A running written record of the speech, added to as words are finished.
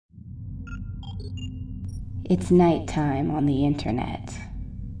It's nighttime on the internet.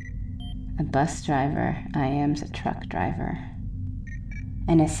 A bus driver IMs a truck driver.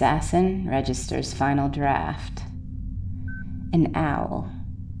 An assassin registers final draft. An owl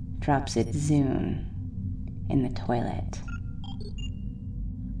drops its Zune in the toilet.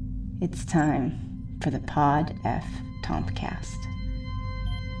 It's time for the Pod F Tompkast.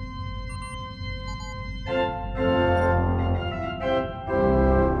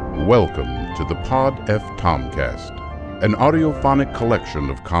 Welcome to the Pod F Tompkast, an audiophonic collection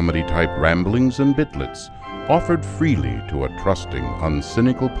of comedy-type ramblings and bitlets offered freely to a trusting,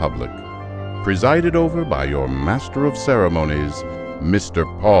 uncynical public. Presided over by your master of ceremonies, Mr.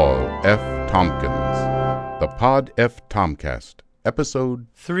 Paul F. Tompkins. The Pod F Tompkast, Episode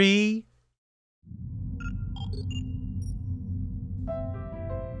 3.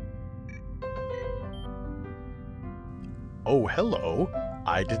 Oh, hello.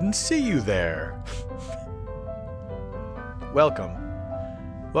 I didn't see you there. Welcome.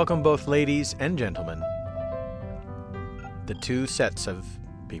 Welcome both ladies and gentlemen. The two sets of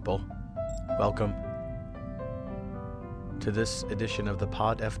people. Welcome to this edition of the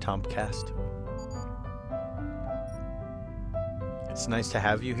Pod F Tompkast. It's nice to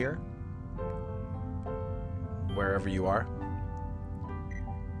have you here, wherever you are.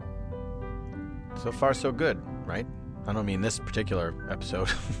 So far, so good, right? I don't mean this particular episode.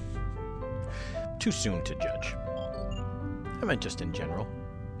 Too soon to judge. I meant just in general.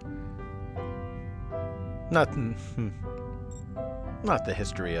 Not the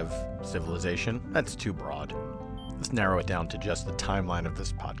history of civilization. That's too broad. Let's narrow it down to just the timeline of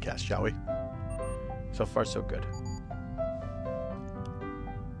this podcast, shall we? So far, so good.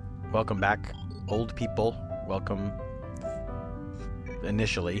 Welcome back, old people. Welcome,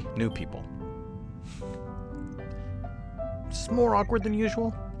 initially, new people. Is this more awkward than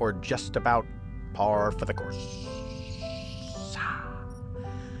usual, or just about par for the course?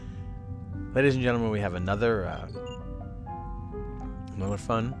 Ladies and gentlemen, we have another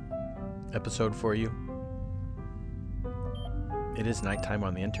fun episode for you. It is nighttime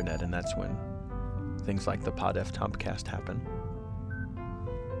on the internet, and that's when things like the Pod F Tompkast happen.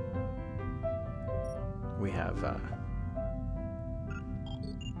 We have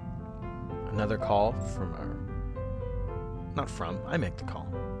another call from our... Not from, I make the call.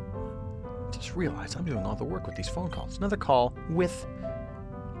 Just realized I'm doing all the work with these phone calls. Another call with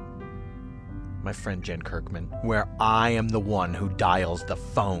my friend Jen Kirkman, where I am the one who dials the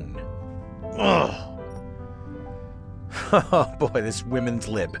phone. Ugh. Oh boy, this women's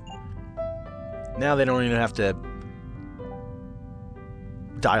lib. Now they don't even have to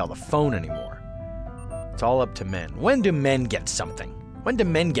dial the phone anymore. It's all up to men. When do men get something? When do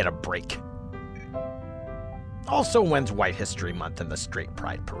men get a break? Also, when's White History Month and the Straight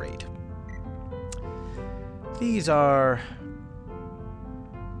Pride Parade? These are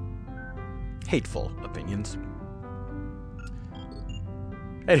hateful opinions.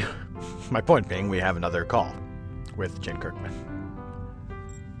 Anyway, my point being, we have another call with Jen Kirkman.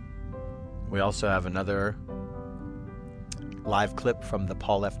 We also have another live clip from the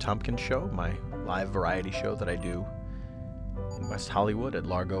Paul F. Tompkins Show, my live variety show that I do in West Hollywood at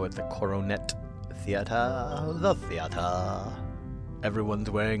Largo at the Coronet Theater. The theater. Everyone's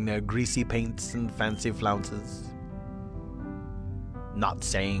wearing their greasy paints and fancy flounces. Not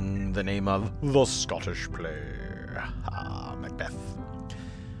saying the name of the Scottish play. Macbeth.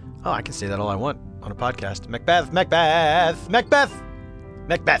 Oh, I can say that all I want on a podcast. Macbeth, Macbeth, Macbeth,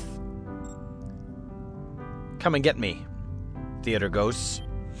 Macbeth. Come and get me, theater ghosts.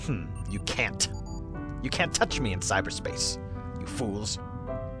 You can't. You can't touch me in cyberspace, you fools.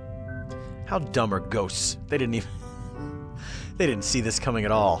 How dumb are ghosts? They didn't see this coming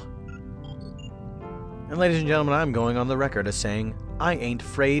at all. And ladies and gentlemen, I'm going on the record as saying I ain't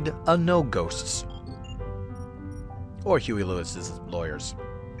afraid of no ghosts. Or Huey Lewis's lawyers.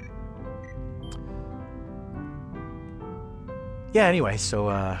 Yeah, anyway, so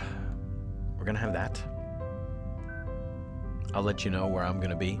we're gonna have that. I'll let you know where I'm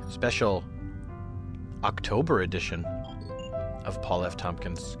gonna be. Special October edition of Paul F.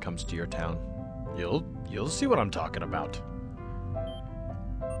 Tompkins comes to your town. You'll see what I'm talking about.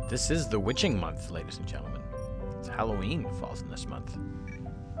 This is the witching month, ladies and gentlemen. It's Halloween falls in this month.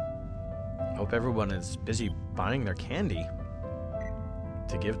 I hope everyone is busy buying their candy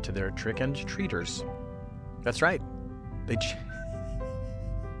to give to their trick and treaters. That's right. They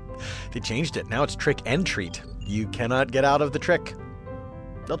changed it. Now it's trick and treat. You cannot get out of the trick.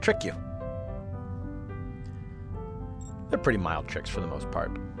 They'll trick you. They're pretty mild tricks for the most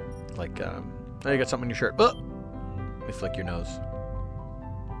part. Like, oh, you got something in your shirt. Oh! Let me flick your nose.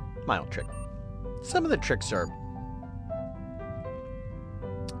 Mild trick. Some of the tricks are...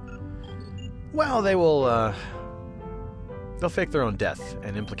 Well, they'll fake their own death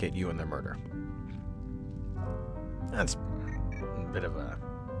and implicate you in their murder. That's a bit of a...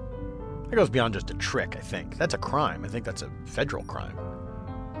 That goes beyond just a trick, I think. That's a crime. I think that's a federal crime.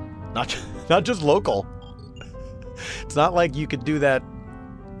 Not just local. It's not like you could do that,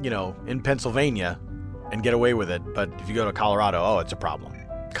 in Pennsylvania and get away with it, but if you go to Colorado, it's a problem.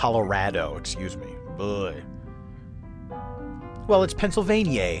 Colorado, excuse me. Boy. Well, it's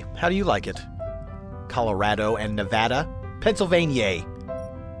Pennsylvania. How do you like it? Colorado and Nevada? Pennsylvania.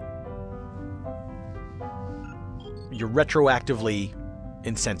 You're retroactively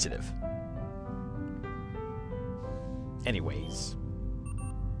insensitive. Anyways.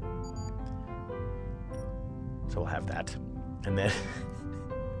 So we'll have that. And then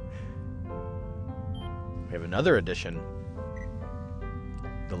we have another edition.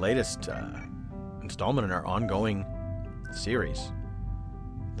 The latest installment in our ongoing series.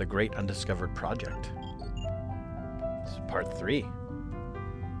 The Great Undiscovered Project. This is part 3.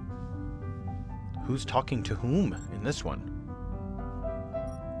 Who's talking to whom in this one?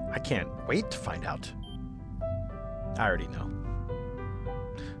 I can't wait to find out. I already know.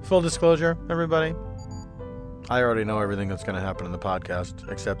 Full disclosure, everybody. I already know everything that's going to happen in the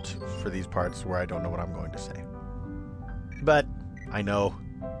podcast, except for these parts where I don't know what I'm going to say. But I know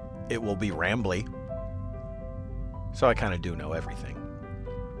it will be rambly, so I kind of do know everything.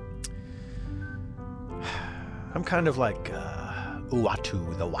 I'm kind of like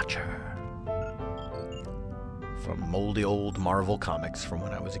Uatu the Watcher from moldy old Marvel comics from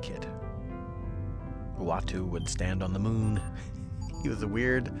when I was a kid. Uatu would stand on the moon. He was a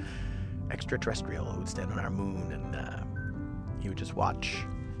weird extraterrestrial who would stand on our moon, and he would just watch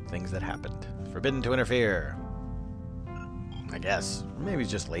things that happened. Forbidden to interfere. I guess. Maybe he's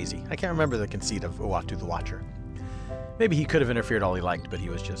just lazy. I can't remember the conceit of Uatu the Watcher. Maybe he could have interfered all he liked, but he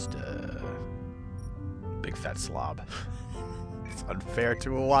was just a big fat slob. It's unfair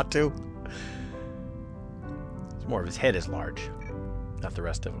to Uatu. It's more of his head is large, not the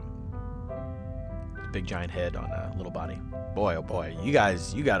rest of him. His big giant head on a little body. Boy, oh boy. You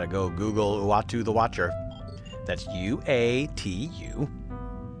guys, you gotta go Google Uatu the Watcher. That's U-A-T-U.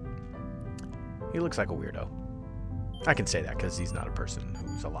 He looks like a weirdo. I can say that because he's not a person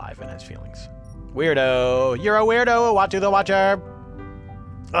who's alive and has feelings. Weirdo! You're a weirdo, Uatu the Watcher!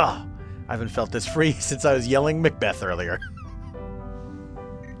 Ugh, I haven't felt this free since I was yelling Macbeth earlier.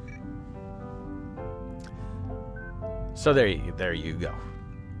 So there you go.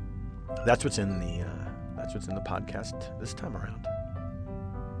 That's what's in the podcast this time around.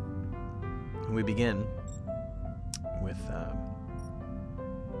 And we begin with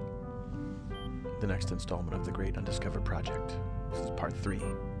the next installment of the Great Undiscovered Project. This is part 3.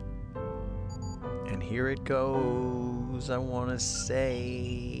 And here it goes, I want to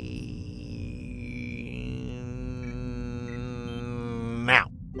say... now.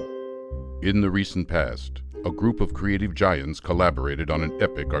 In the recent past, a group of creative giants collaborated on an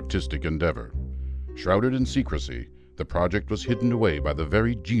epic artistic endeavor. Shrouded in secrecy, the project was hidden away by the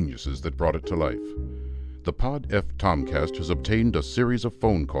very geniuses that brought it to life. The Pod F Tompkast has obtained a series of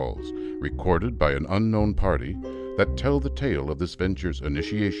phone calls, recorded by an unknown party, that tell the tale of this venture's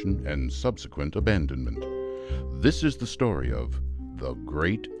initiation and subsequent abandonment. This is the story of the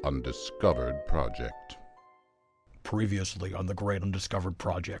Great Undiscovered Project. Previously on the Great Undiscovered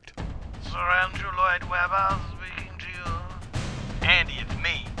Project. Sir Andrew Lloyd Webber speaking to you. Andy, it's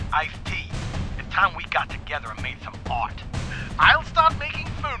me, Ice-T. It's time we got together and made some art. I'll start making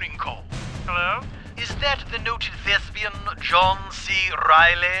phoning calls. Hello? Is that the noted thespian John C.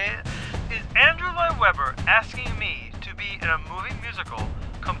 Reilly? Is Andrew Lloyd Webber asking me to be in a movie musical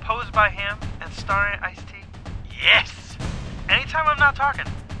composed by him and starring Ice-T? Yes! Anytime I'm not talking,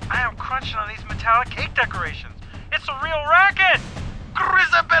 I am crunching on these metallic cake decorations. It's a real racket!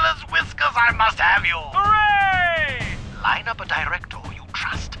 Grisabella's whiskers, I must have you! Hooray! Line up a director you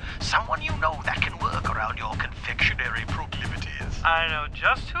trust, someone you know that can work around your confectionery proclivities. I know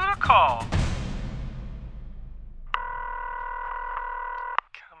just who to call.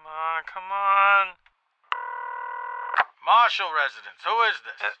 Come on. Marshall residence, who is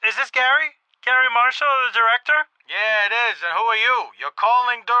this? Is this Garry? Garry Marshall, the director? Yeah, it is, and who are you? You're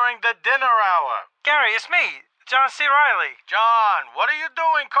calling during the dinner hour. Garry, it's me, John C. Reilly. John, what are you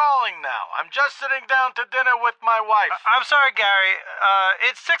doing calling now? I'm just sitting down to dinner with my wife. I'm sorry, Garry.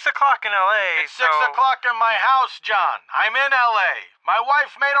 It's 6 o'clock in L.A., It's 6 o'clock in my house, John. I'm in L.A. My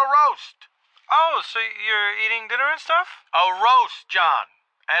wife made a roast. Oh, so you're eating dinner and stuff? A roast, John.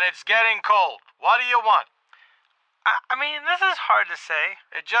 And it's getting cold. What do you want? I mean, this is hard to say.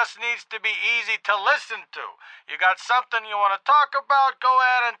 It just needs to be easy to listen to. You got something you want to talk about, go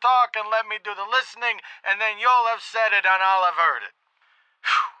ahead and talk and let me do the listening, and then you'll have said it and I'll have heard it.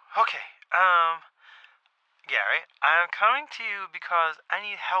 Whew. Okay, Garry, I am coming to you because I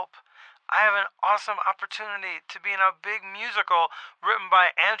need help. I have an awesome opportunity to be in a big musical written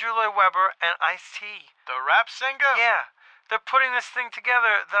by Andrew Lloyd Webber and Ice-T. The rap singer? Yeah, they're putting this thing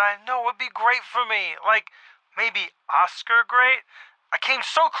together that I know would be great for me. Like, maybe Oscar great? I came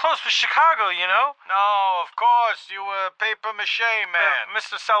so close with Chicago, you know? No, of course, you were paper mache man.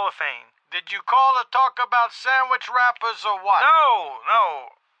 Mr. Cellophane. Did you call to talk about sandwich wrappers or what?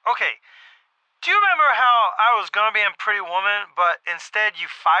 No. Okay. Do you remember how I was gonna be in Pretty Woman, but instead you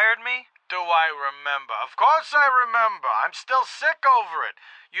fired me? Do I remember? Of course I remember. I'm still sick over it.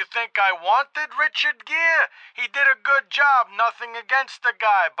 You think I wanted Richard Gere? He did a good job, nothing against the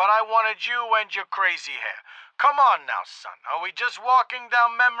guy, but I wanted you and your crazy hair. Come on now, son. Are we just walking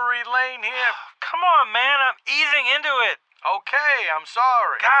down memory lane here? Come on, man. I'm easing into it. Okay, I'm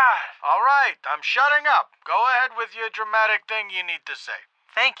sorry. God. All right, I'm shutting up. Go ahead with your dramatic thing you need to say.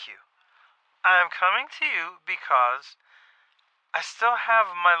 Thank you. I'm coming to you because I still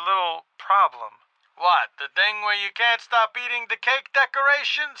have my little problem. What, the thing where you can't stop eating the cake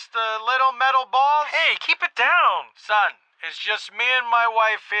decorations? The little metal balls? Hey, keep it down. Son, it's just me and my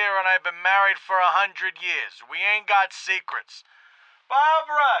wife here, and I've been married for 100 years. We ain't got secrets.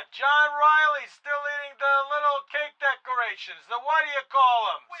 Barbara, John Reilly's still eating the little cake decorations. The what do you call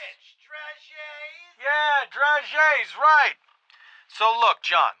them? Which? Dragées? Yeah, dragées, right. So look,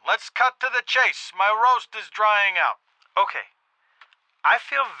 John, let's cut to the chase. My roast is drying out. Okay. I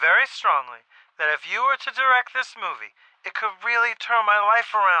feel very strongly that if you were to direct this movie, it could really turn my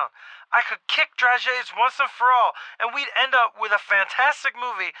life around. I could kick dragées once and for all, and we'd end up with a fantastic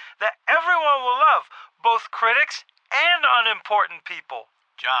movie that everyone will love, both critics and unimportant people.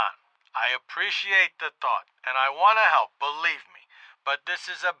 John, I appreciate the thought, and I want to help, believe me. But this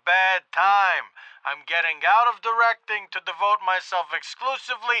is a bad time. I'm getting out of directing to devote myself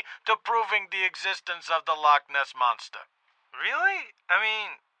exclusively to proving the existence of the Loch Ness Monster. Really? I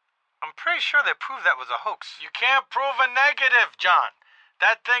mean, I'm pretty sure they proved that was a hoax. You can't prove a negative, John.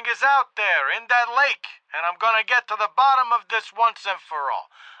 That thing is out there, in that lake, and I'm gonna get to the bottom of this once and for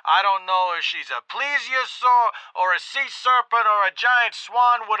all. I don't know if she's a plesiosaur, or a sea serpent, or a giant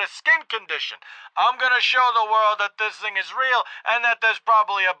swan with a skin condition. I'm gonna show the world that this thing is real, and that there's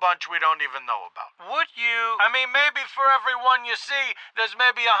probably a bunch we don't even know about. Would you... I mean, maybe for every one you see, there's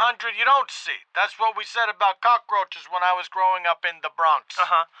maybe 100 you don't see. That's what we said about cockroaches when I was growing up in the Bronx.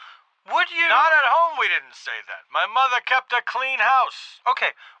 Uh-huh. Would you... Not at home we didn't say that. My mother kept a clean house.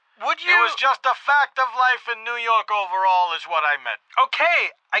 Okay, would you... It was just a fact of life in New York overall is what I meant.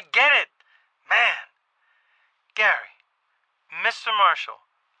 Okay, I get it. Man. Garry, Mr. Marshall,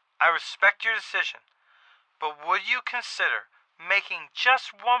 I respect your decision, but would you consider making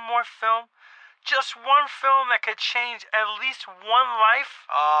just one more film? Just one film that could change at least one life?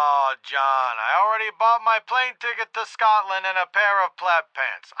 Oh, John, I already bought my plane ticket to Scotland and a pair of plaid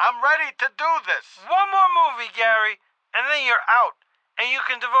pants. I'm ready to do this. One more movie, Garry, and then you're out. And you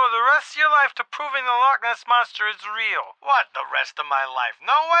can devote the rest of your life to proving the Loch Ness Monster is real. What, the rest of my life?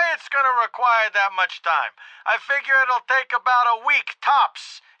 No way it's gonna require that much time. I figure it'll take about a week,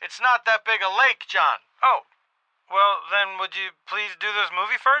 tops. It's not that big a lake, John. Oh, well, then would you please do this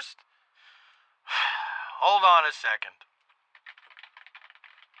movie first? Hold on a second.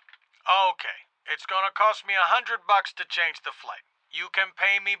 Okay, it's gonna cost me $100 to change the flight. You can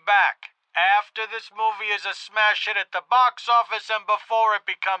pay me back after this movie is a smash hit at the box office and before it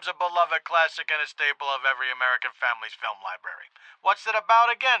becomes a beloved classic and a staple of every American family's film library. What's it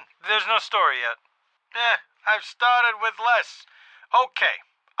about again? There's no story yet. I've started with less. Okay,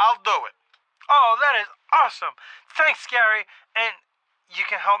 I'll do it. Oh, that is awesome. Thanks, Garry. And you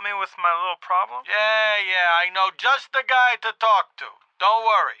can help me with my little problem? Yeah, I know just the guy to talk to. Don't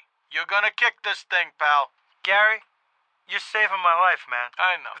worry. You're gonna kick this thing, pal. Garry, you're saving my life, man.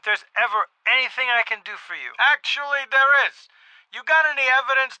 I know. If there's ever anything I can do for you... Actually, there is. You got any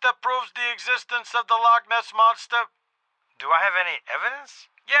evidence that proves the existence of the Loch Ness Monster? Do I have any evidence?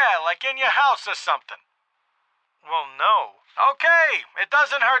 Yeah, like in your house or something. Well, no. Okay, it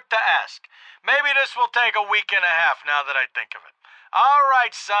doesn't hurt to ask. Maybe this will take a week and a half now that I think of it. All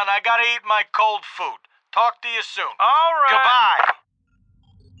right, son, I gotta eat my cold food. Talk to you soon. All right. Goodbye.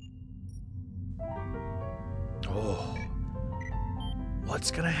 Oh, what's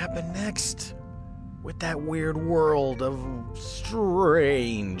gonna happen next with that weird world of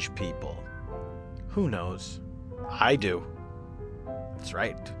strange people? Who knows? I do. That's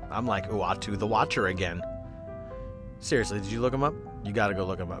right. I'm like Uatu the Watcher again. Seriously, did you look him up? You gotta go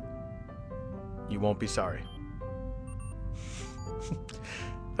look him up. You won't be sorry.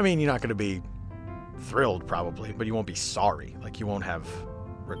 I mean, you're not gonna be thrilled probably, but you won't be sorry. Like, you won't have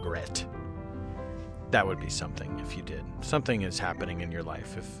regret. That would be something if you did. Something is happening in your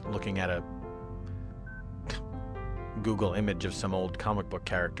life if looking at a Google image of some old comic book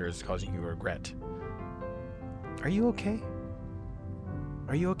character is causing you regret. Are you okay?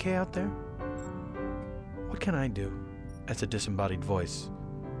 Are you okay out there? What can I do as a disembodied voice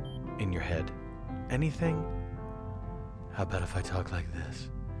in your head? Anything? How about if I talk like this?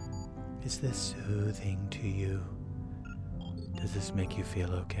 Is this soothing to you? Does this make you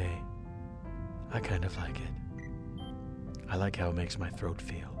feel okay? I kind of like it. I like how it makes my throat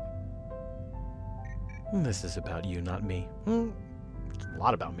feel. This is about you, not me. It's a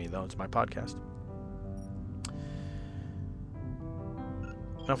lot about me, though. It's my podcast.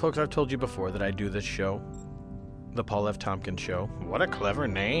 Now, folks, I've told you before that I do this show, the Paul F. Tompkins Show. What a clever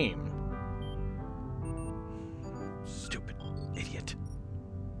name. Stupid idiot.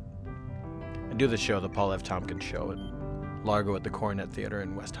 I do this show, the Paul F. Tompkins Show, at Largo at the Coronet Theater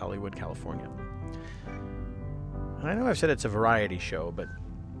in West Hollywood, California. And I know I've said it's a variety show, but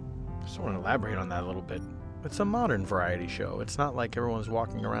I just want to elaborate on that a little bit. It's a modern variety show. It's not like everyone's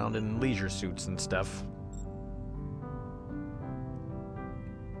walking around in leisure suits and stuff.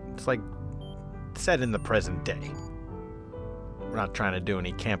 It's like set in the present day. We're not trying to do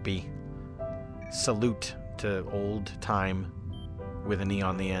any campy salute to old time with an E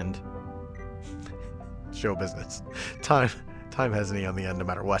on the end. Show business. Time has an E on the end no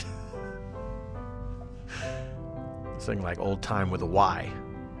matter what. Something like old time with a Y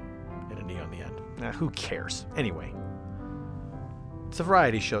and an E on the end. Nah, who cares? Anyway. It's a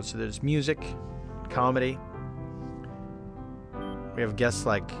variety show, so there's music, comedy. We have guests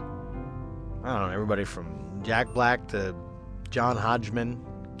like, I don't know, everybody from Jack Black to John Hodgman,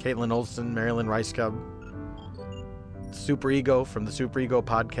 Caitlin Olsen, Marilyn Rice Cub, Super Ego from the Super Ego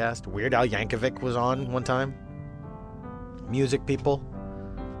podcast. Weird Al Yankovic was on one time. Music people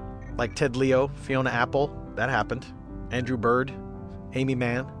like Ted Leo, Fiona Apple, that happened. Andrew Bird, Amy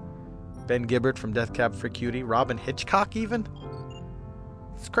Mann, Ben Gibbard from Death Cab for Cutie, Robin Hitchcock even.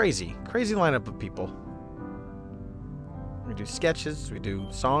 It's crazy lineup of people. We do sketches, we do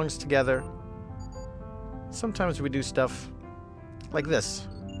songs together. Sometimes we do stuff like this.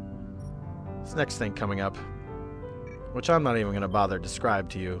 This next thing coming up, which I'm not even going to bother describe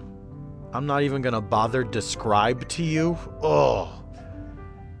to you. Oh,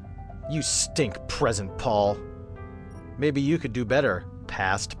 you stink, present Paul. Maybe you could do better,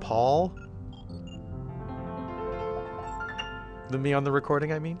 past Paul. Than me on the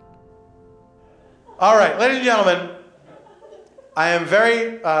recording, I mean. All right, ladies and gentlemen, I'm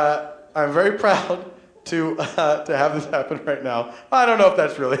very proud to have this happen right now. I don't know if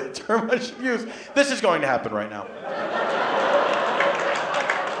that's really a term I should use. This is going to happen right now.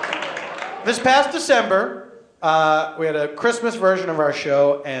 This past December, we had a Christmas version of our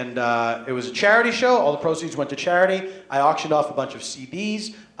show, and it was a charity show. All the proceeds went to charity. I auctioned off a bunch of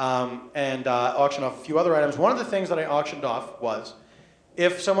CDs and auctioned off a few other items. One of the things that I auctioned off was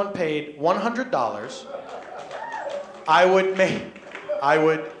if someone paid $100, I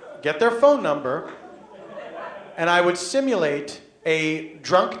would get their phone number, and I would simulate a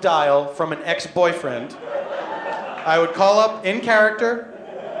drunk dial from an ex-boyfriend. I would call up in character.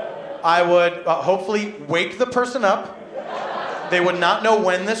 I would hopefully wake the person up. They would not know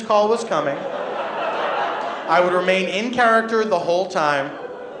when this call was coming. I would remain in character the whole time.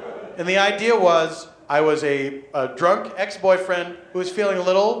 And the idea was I was a drunk ex-boyfriend who was feeling a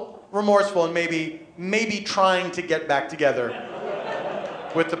little remorseful and maybe trying to get back together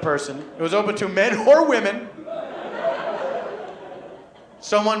with the person. It was open to men or women.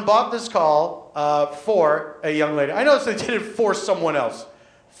 Someone bought this call for a young lady. I noticed they did it for someone else.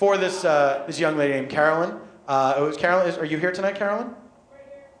 For this young lady named Carolyn. It was Carolyn. Are you here tonight, Carolyn?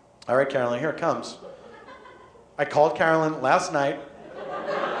 All right, Carolyn, here it comes. I called Carolyn last night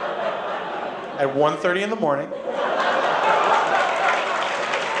at 1:30 in the morning.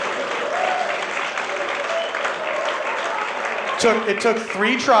 It took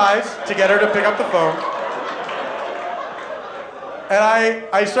 3 tries to get her to pick up the phone. And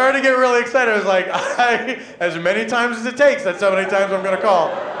I started to get really excited. I was like, as many times as it takes, that's how many times I'm going to call.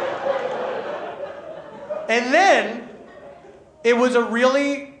 And then,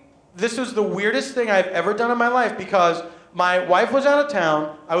 this was the weirdest thing I've ever done in my life because my wife was out of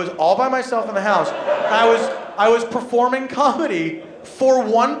town. I was all by myself in the house. And I was performing comedy for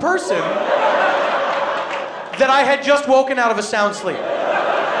one person that I had just woken out of a sound sleep.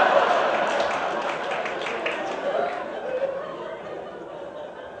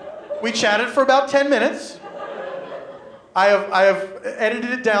 We chatted for about 10 minutes. I have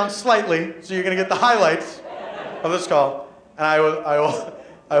edited it down slightly, so you're going to get the highlights of this call. And I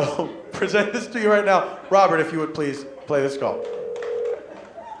will present this to you right now. Robert, if you would please play this call.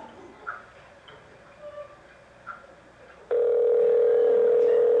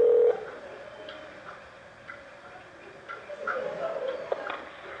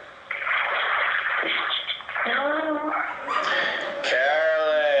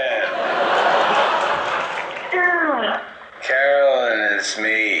 Carolyn, it's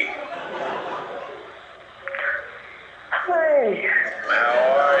me. Hi.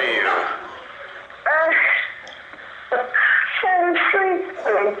 How are you? I'm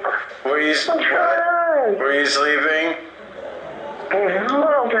sleeping. Were you What's going on? Were you sleeping? A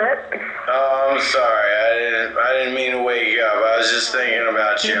little bit. Oh, I'm sorry. I didn't mean to wake you up. I was just thinking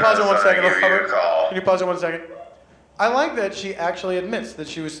about Can you. you pause it I one thought I'd second, give you a Robert? call. Can you pause it 1 second? I like that she actually admits that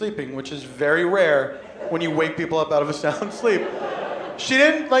she was sleeping, which is very rare when you wake people up out of a sound sleep. She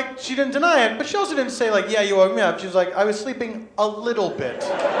didn't deny it, but she also didn't say yeah, you woke me up. She was like, I was sleeping a little bit.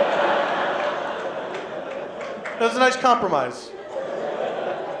 That's a nice compromise.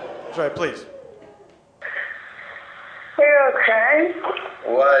 That's right, please. Are you okay?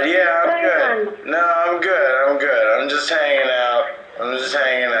 What? Yeah, I'm Hang good. No, I'm good. I'm just hanging out. I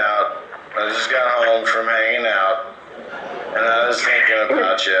just got home from hanging out. And I was thinking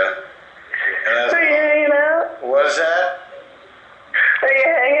about you. And Are you hanging out? What's that? Are you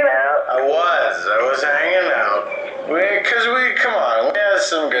hanging out? I was hanging out. Come on, we had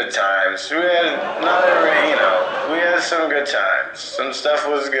some good times. We had some good times. Some stuff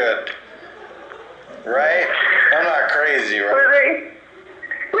was good. Right? I'm not crazy, right? Were they?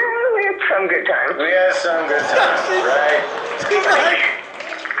 No, we had some good times. We had some good times, right?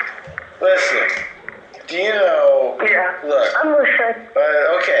 Listen, do you know... Yeah. Look. I'm listening.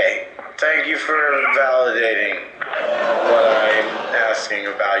 Okay, thank you for validating what I'm asking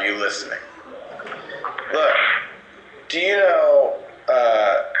about you listening. Look, do you know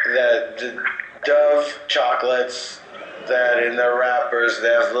that the Dove chocolates, that in their wrappers they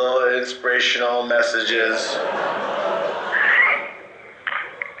have little inspirational messages?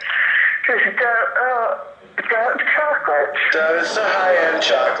 Just Dove chocolate. Dove, it's a high-end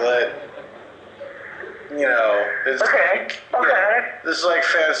chocolate. You know, it's Okay. Yeah, this is like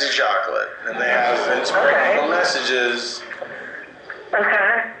fancy chocolate, and they have inspirational messages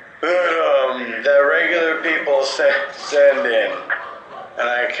Okay. that regular people send in, and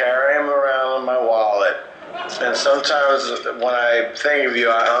I carry them around in my wallet. And sometimes when I think of you,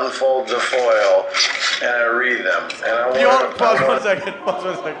 I unfold the foil and I read them. And Pause 1 second. Pause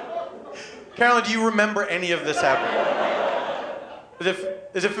 1 second. Carolyn, do you remember any of this happening?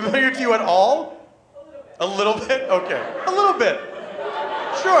 Is it familiar to you at all? A little bit? Okay. A little bit.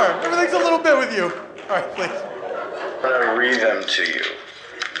 Sure. Everything's a little bit with you. All right, please. I'm going to read them to you.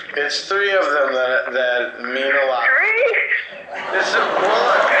 It's three of them that mean a lot. Three? It's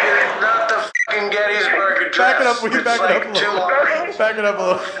not the fucking Gettysburg Address. Back it up. Will you back it up a Two little? lines. Back it up a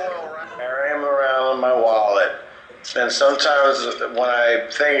little. I carry them around in my wallet. And sometimes when I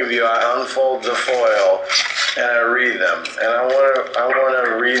think of you, I unfold the foil and I read them. And I want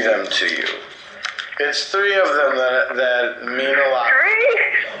to read them to you. It's three of them that mean a lot. Three?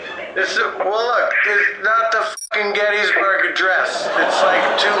 It's not the fucking Gettysburg Address. It's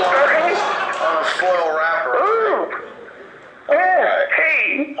like two lines on a foil wrapper. Ooh. Yeah. Right.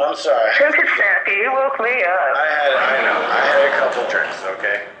 Hey. I'm sorry. Drink it, Snappy. You woke me up. I had a couple drinks,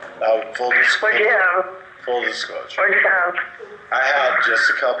 okay? Full What'd you have? Full disclosure. What'd you have? I had just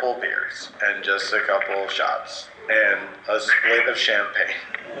a couple beers and just a couple shots and a split of champagne.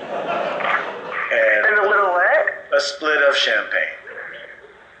 And a little what? A split of champagne.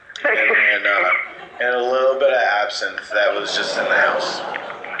 And a little bit of absinthe that was just in the house.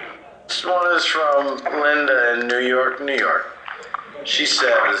 This one is from Linda in New York, New York. She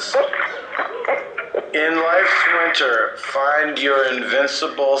says, in life's winter, find your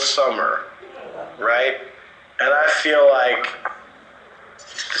invincible summer, right? And I feel like,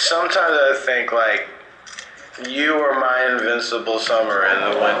 sometimes I think like, you are my invincible summer in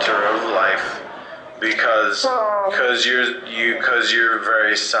the winter of life because you're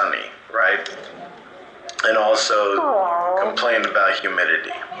very sunny, right? And also complain about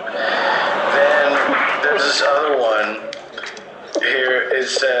humidity. Then there's this other one here. It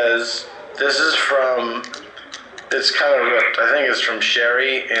says, this is from, it's kind of ripped. I think it's from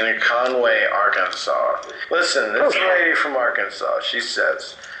Sherry in Conway, Arkansas. Listen, this lady from Arkansas, she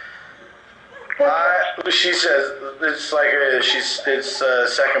says, it's like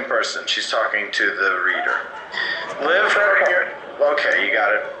it's second person. She's talking to the reader. Okay, you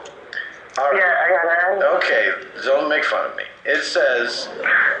got it. All right. Yeah, I got it. Okay, don't make fun of me. It says,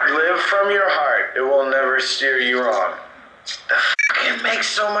 live from your heart. It will never steer you wrong. That fucking makes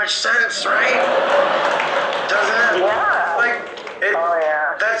so much sense, right? Doesn't it? Yeah. Like, it, Oh,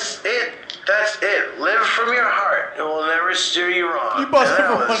 yeah. That's it. That's it. Live from your heart. It will never steer you wrong. You busted And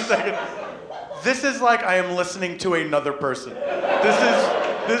for that 1 was- second. This is like I am listening to another person.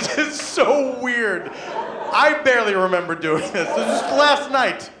 This is so weird. I barely remember doing this. This was last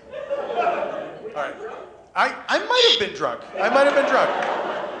night. All right. I might have been drunk.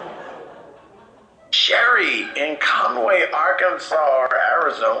 Sherry in Conway, Arkansas, or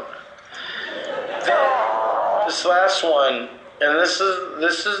Arizona. This last one, and this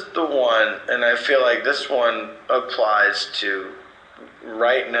is the one, and I feel like this one applies to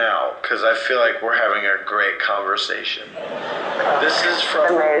right now because I feel like we're having a great conversation. This is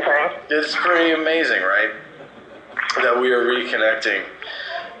from. Amazing. It's pretty amazing, right? That we are reconnecting.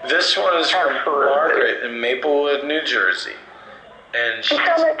 This one is from Absolutely. Margaret in Maplewood, New Jersey, and she. You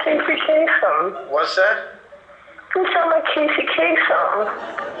sound like Casey Kasem. What's that? You sound like Casey Kasem.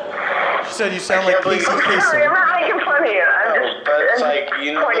 She said you sound like can't Casey believe- I'm sorry, I'm Kasem. not making fun of you. But it's I'm like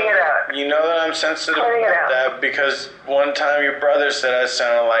just pointing it out. You know that I'm sensitive Pointing it about out. that because one time your brother said I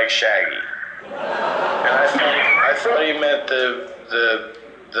sounded like Shaggy, and I thought he meant the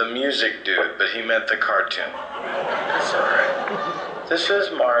music dude, but he meant the cartoon. It's all right. This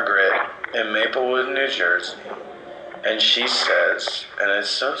is Margaret in Maplewood, New Jersey, and she says, and it's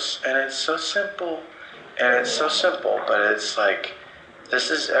so simple, but it's like this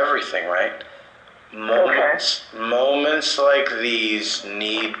is everything, right? Moments like these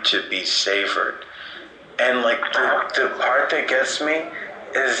need to be savored. And like the part that gets me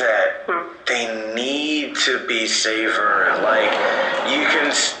is that they need to be savored. Like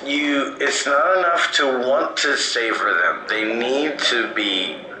it's not enough to want to savor them. They need to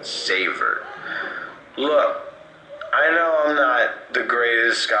be savored. Look, I know I'm not the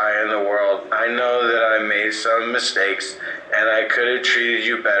greatest guy in the world. I know that I made some mistakes and I could have treated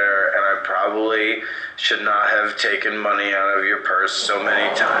you better and I probably should not have taken money out of your purse so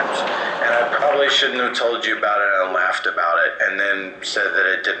many times. And I probably shouldn't have told you about it and laughed about it and then said that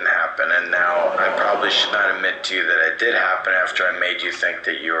it didn't happen. And now I probably should not admit to you that it did happen after I made you think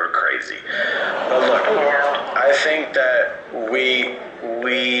that you were crazy. But look, I think that we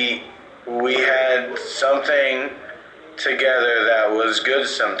had something together that was good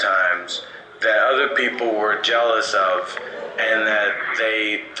sometimes, that other people were jealous of, and that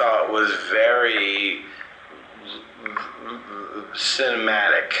they thought was very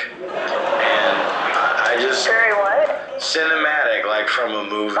cinematic. And I just... Very what? Cinematic, like from a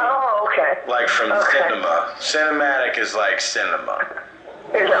movie. Oh, okay. Like from cinema. Cinematic is like cinema,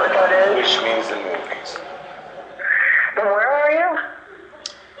 Is that what that is? which means the movies. And where are you?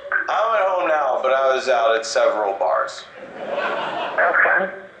 I'm at home now, but I was out at several bars. Okay.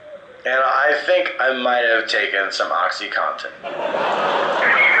 And I think I might have taken some OxyContin.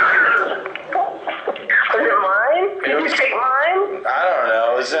 Was it mine? Did you take mine? I don't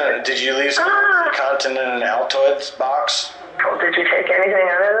know. Did you leave some OxyContin in an Altoids box? Oh, did you take anything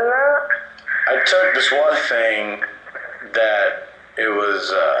other than that? I took this one thing that it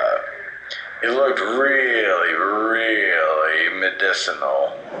was, it looked really, really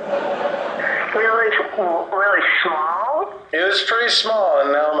medicinal. Really small? It was pretty small,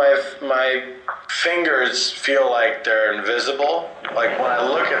 and now my fingers feel like they're invisible. Like when I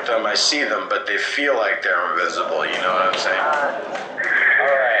look at them, I see them, but they feel like they're invisible. You know what I'm saying?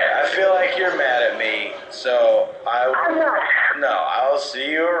 All right, I feel like you're mad at me, so I'm not. No, I'll see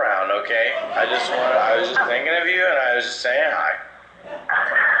you around, okay? I was just thinking of you, and I was just saying hi.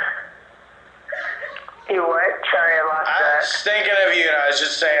 You what? Sorry, I lost I that. was thinking of you, and I was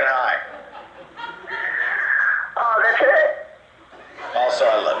just saying hi. Oh, that's it? Also,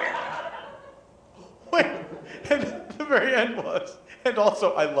 I love you. Wait, and the very end was, and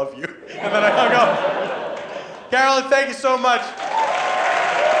also I love you. And then I hung up. Carolyn, thank you so much.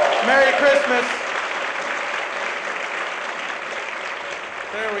 Merry Christmas.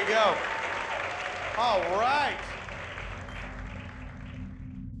 There we go. All right.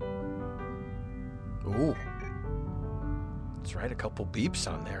 Ooh. That's right, a couple beeps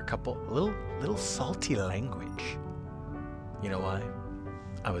on there, a little salty language. You know why?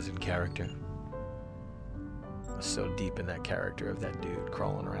 I was in character. I was so deep in that character of that dude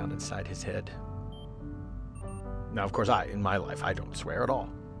crawling around inside his head. Now, of course, in my life, I don't swear at all.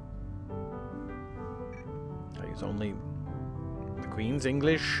 I use only the Queen's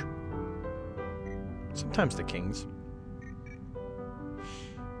English, sometimes the King's.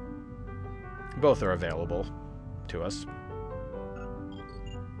 Both are available to us.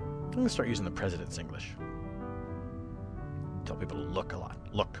 I'm going to start using the president's English. Tell people to look a lot.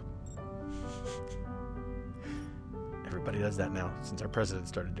 Look. Everybody does that now since our president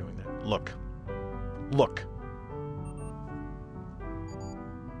started doing that. Look. Look.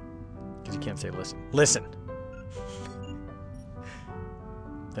 Because you can't say listen. Listen.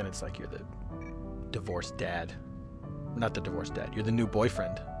 Then it's like you're the divorced dad. Not the divorced dad. You're the new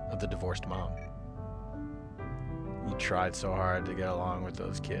boyfriend of the divorced mom. You tried so hard to get along with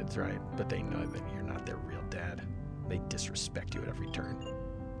those kids, right? But they know that you're not their real dad. They disrespect you at every turn.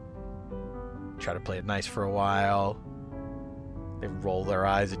 Try to play it nice for a while. They roll their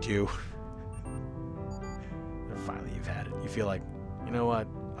eyes at you. And finally you've had it. You feel like, you know what?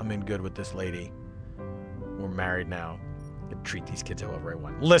 I'm in good with this lady. We're married now. I can treat these kids however I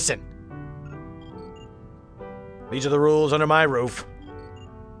want. Listen! These are the rules under my roof.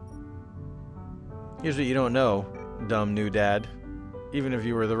 Here's what you don't know, dumb new dad. Even if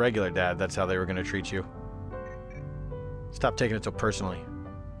you were the regular dad, that's how they were going to treat you. Stop taking it so personally.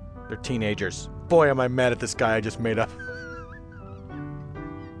 They're teenagers. Boy, am I mad at this guy I just made up.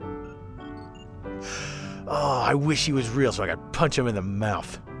 Oh, I wish he was real so I could punch him in the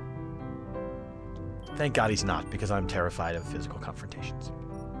mouth. Thank God he's not, because I'm terrified of physical confrontations.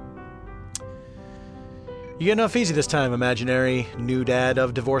 You getting off easy this time, imaginary new dad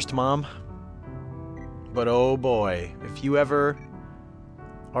of divorced mom. But oh boy, if you ever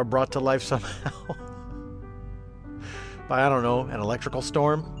are brought to life somehow by, I don't know, an electrical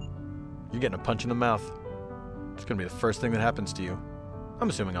storm, you're getting a punch in the mouth. It's going to be the first thing that happens to you. I'm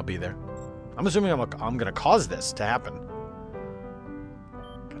assuming I'll be there. I'm assuming I'm going to cause this to happen.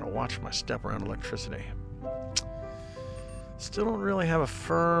 Gotta watch my step around electricity. Still don't really have a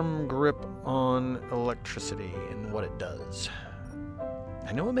firm grip on electricity and what it does.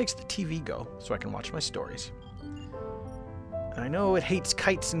 I know it makes the TV go, so I can watch my stories. And I know it hates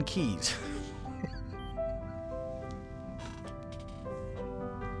kites and keys.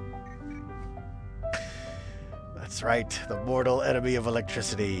 That's right, the mortal enemy of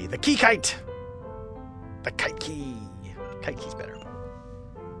electricity. The key kite! The kite key. Kite key's better.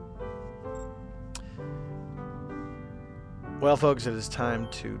 Well, folks, it is time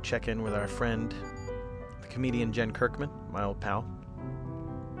to check in with our friend, the comedian Jen Kirkman, my old pal.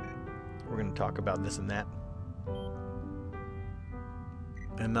 We're going to talk about this and that.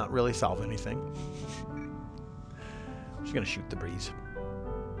 And not really solve anything. We're just going to shoot the breeze.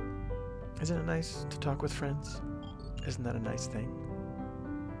 Isn't it nice to talk with friends? Isn't that a nice thing?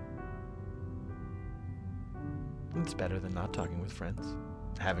 It's better than not talking with friends.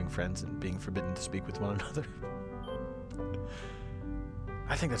 Having friends and being forbidden to speak with one another.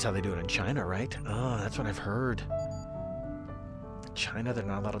 I think that's how they do it in China, right? Oh, that's what I've heard. In China, they're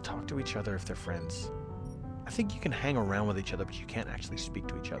not allowed to talk to each other if they're friends. I think you can hang around with each other, but you can't actually speak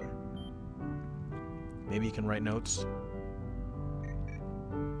to each other. Maybe you can write notes.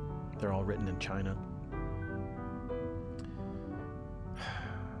 They're all written in China.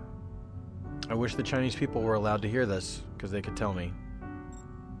 I wish the Chinese people were allowed to hear this, because they could tell me.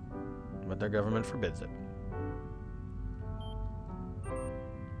 But their government forbids it.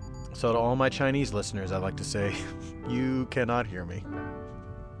 So to all my Chinese listeners, I'd like to say, you cannot hear me.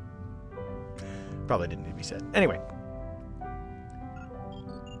 Probably didn't need to be said. Anyway.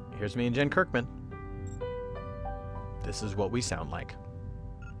 Here's me and Jen Kirkman. This is what we sound like.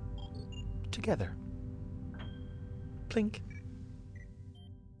 Together. Plink.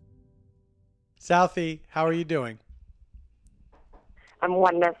 Southie, how are you doing? I'm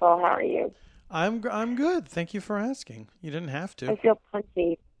wonderful. How are you? I'm good. Thank you for asking. You didn't have to. I feel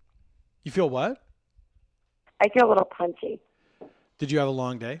punchy. You feel what? I feel a little punchy. Did you have a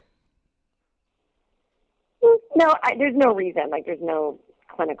long day? No, there's no reason. There's no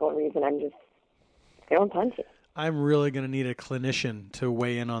clinical reason. I'm just feeling punchy. I'm really going to need a clinician to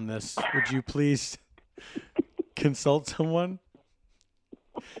weigh in on this. Would you please consult someone?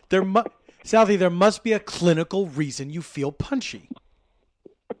 Southie, there must be a clinical reason you feel punchy.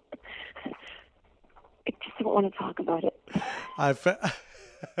 I just don't want to talk about it. I've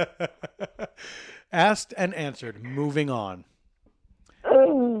asked and answered. Moving on.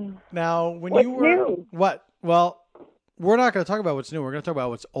 Now, when what's you were new? What? Well, we're not going to talk about what's new. We're going to talk about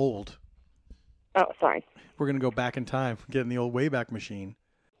what's old. Oh, sorry. We're going to go back in time, get in the old Wayback Machine.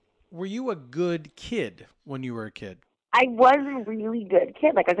 Were you a good kid when you were a kid? I was a really good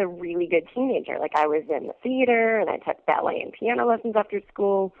kid. I was a really good teenager. I was in the theater, and I took ballet and piano lessons after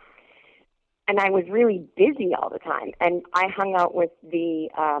school. And I was really busy all the time. And I hung out with the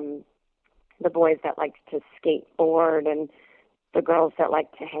boys that liked to skateboard and the girls that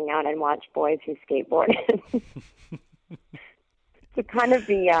liked to hang out and watch boys who skateboard. to kind of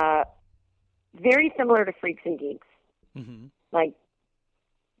be very similar to Freaks and Geeks. Mm-hmm. Like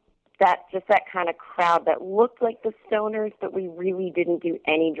that kind of crowd that looked like the stoners, but we really didn't do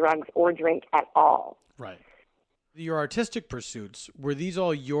any drugs or drink at all. Right. Your artistic pursuits, were these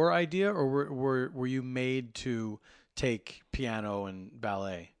all your idea, or were you made to take piano and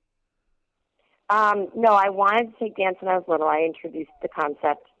ballet? No, I wanted to take dance when I was little. I introduced the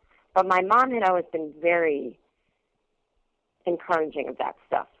concept. But my mom had always been very encouraging of that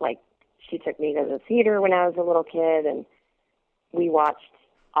stuff. Like, she took me to the theater when I was a little kid, and we watched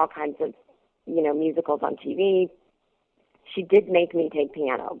all kinds of, musicals on TV. She did make me take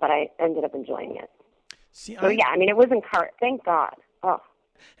piano, but I ended up enjoying it. See, it was encouraged. Thank God. Oh.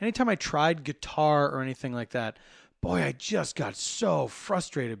 Anytime I tried guitar or anything like that, boy, I just got so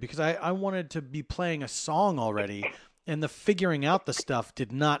frustrated because I wanted to be playing a song already, and the figuring out the stuff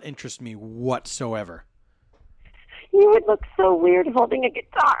did not interest me whatsoever. You would look so weird holding a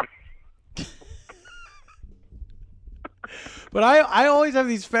guitar. But I always have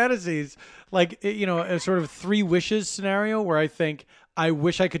these fantasies, like, a sort of 3 wishes scenario where I think I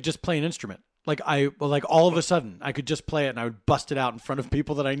wish I could just play an instrument. Like all of a sudden I could just play it and I would bust it out in front of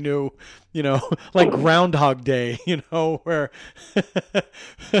people that I knew, like Groundhog Day, where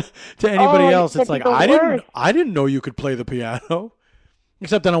to anybody else it's like I didn't know you could play the piano.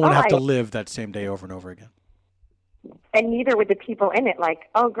 Except then I wouldn't have to live that same day over and over again. And neither would the people in it. Like,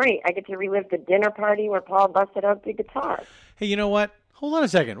 oh great, I get to relive the dinner party where Paul busted out the guitar. Hey, you know what? Hold on a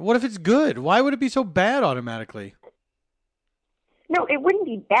second. What if it's good? Why would it be so bad automatically? No, it wouldn't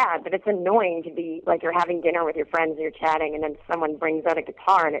be bad, but it's annoying to be like you're having dinner with your friends and you're chatting and then someone brings out a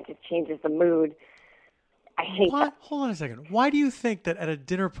guitar and it just changes the mood. I hate that. Hold on a second. Why do you think that at a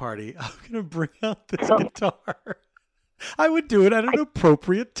dinner party I'm going to bring out this guitar? I would do it at an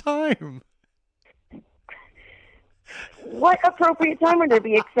appropriate time. What appropriate time would there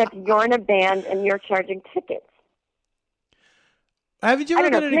be except you're in a band and you're charging tickets? Haven't you ever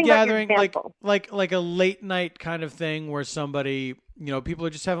been in a gathering like a late night kind of thing where somebody, people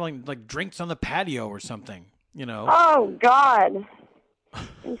are just having like drinks on the patio or something, Oh God.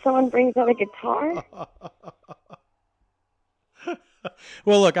 And someone brings out a guitar?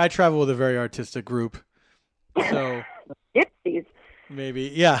 Well, look, I travel with a very artistic group. So gypsies.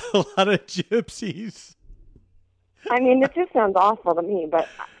 Maybe, yeah, a lot of gypsies. I mean, it just sounds awful to me, but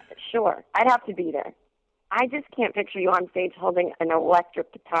sure, I'd have to be there. I just can't picture you on stage holding an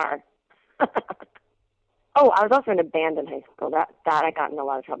electric guitar. I was also in a band in high school. That I got in a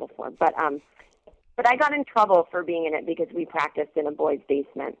lot of trouble for. But I got in trouble for being in it because we practiced in a boy's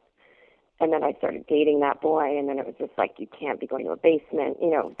basement. And then I started dating that boy, and then it was just like, you can't be going to a basement,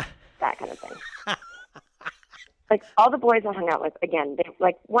 that kind of thing. Like, all the boys I hung out with, again,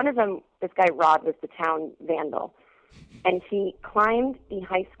 one of them, this guy Rod, was the town vandal. And he climbed the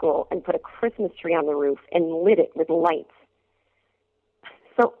high school and put a Christmas tree on the roof and lit it with lights.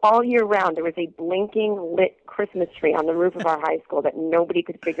 So all year round, there was a blinking, lit Christmas tree on the roof of our high school that nobody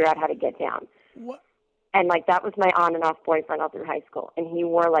could figure out how to get down. What? And, that was my on and off boyfriend all through high school. And he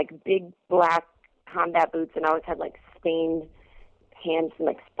wore, big black combat boots and always had, stained hands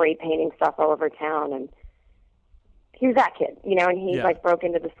and, spray painting stuff all over town. And he was that kid, and he, broke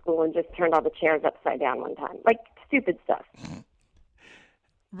into the school and just turned all the chairs upside down one time. Stupid stuff.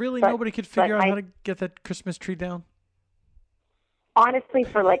 Really? Nobody could figure out how to get that Christmas tree down? Honestly,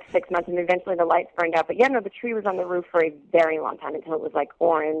 for 6 months, and eventually the lights burned out. But the tree was on the roof for a very long time until it was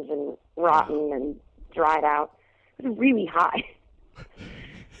orange and rotten and dried out. It was really high.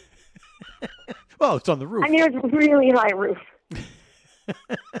 Well, it's on the roof. I mean, it was a really high roof.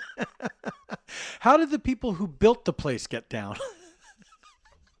 How did the people who built the place get down?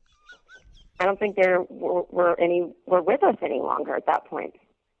 I don't think there were with us any longer at that point.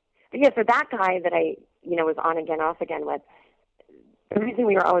 But yeah, so that guy that I, was on again, off again with, the reason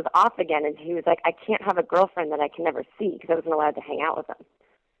we were always off again is he was like, I can't have a girlfriend that I can never see because I wasn't allowed to hang out with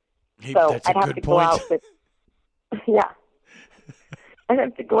him. So I'd have to go out with, I'd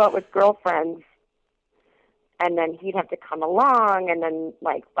have to go out with girlfriends, and then he'd have to come along, and then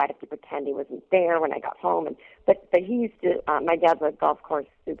I'd have to pretend he wasn't there when I got home. But he used to. My dad's a golf course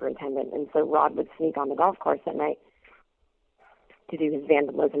superintendent, and so Rod would sneak on the golf course at night to do his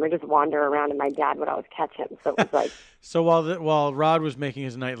vandalism or just wander around, and my dad would always catch him. So it was So while Rod was making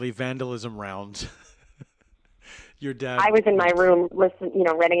his nightly vandalism rounds, your dad. I was in my room,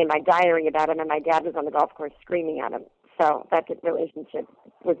 writing in my diary about him, and my dad was on the golf course screaming at him. So that relationship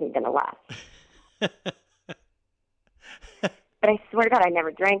wasn't going to last. But I swear to God, I never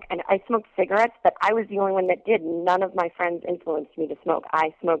drank, and I smoked cigarettes, but I was the only one that did. None of my friends influenced me to smoke.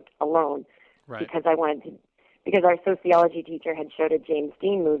 I smoked alone because I wanted to because our sociology teacher had showed a James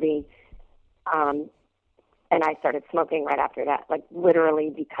Dean movie, and I started smoking right after that, like literally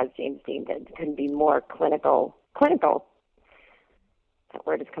because James Dean did. It couldn't be more clinical. Clinical. That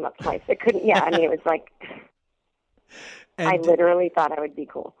word has come up twice. It couldn't, yeah, I mean, it was like, I literally thought I would be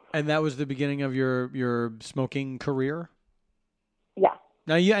cool. And that was the beginning of your smoking career? Yeah.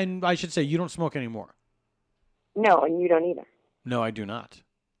 Now, yeah, and I should say, you don't smoke anymore. No, and you don't either. No, I do not.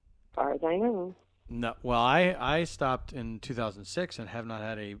 As far as I know. No. Well, I stopped in 2006 and have not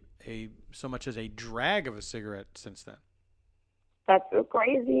had a so much as a drag of a cigarette since then. That's so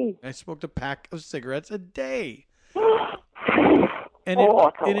crazy. I smoked a pack of cigarettes a day. And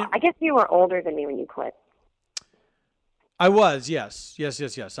I guess you were older than me when you quit. I was, yes.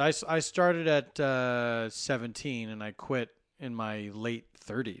 I started at 17 and I quit in my late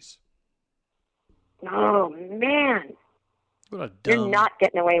 30s. Oh, man. What a dumb, You're not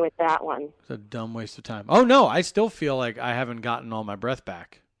getting away with that one. It's a dumb waste of time. Oh, no, I still feel like I haven't gotten all my breath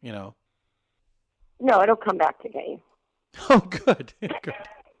back, you know. No, it'll come back to get you. Oh, good. Good.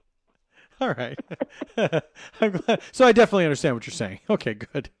 All right. I'm glad. So I definitely understand what you're saying. Okay,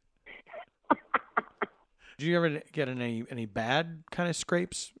 good. Did you ever get any bad kind of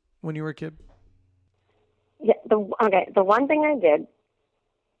scrapes when you were a kid? Yeah. The one thing I did,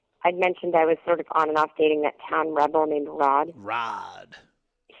 I'd mentioned I was sort of on and off dating that town rebel named Rod.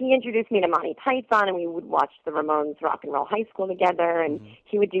 He introduced me to Monty Python, and we would watch the Ramones Rock and Roll High School together, and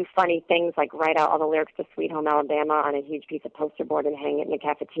he would do funny things like write out all the lyrics to Sweet Home Alabama on a huge piece of poster board and hang it in the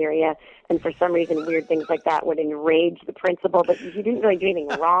cafeteria. And for some reason, weird things like that would enrage the principal, but he didn't really do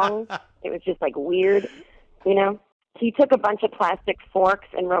anything wrong. It was just like weird, you know? He took a bunch of plastic forks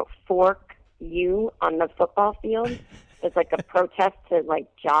and wrote "Fork You" on the football field as like a protest to like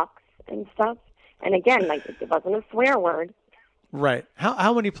jocks and stuff. And again, like it wasn't a swear word. Right.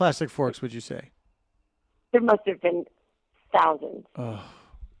 How many plastic forks would you say? There must have been thousands. Oh.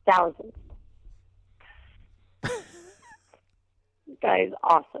 Thousands. This guy is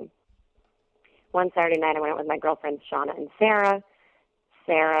awesome. One Saturday night, I went out with my girlfriends, Shauna and Sarah.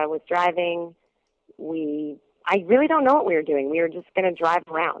 Sarah was driving. I really don't know what we were doing. We were just going to drive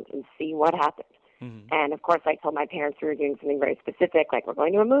around and see what happened. Mm-hmm. And, of course, I told my parents we were doing something very specific, like we're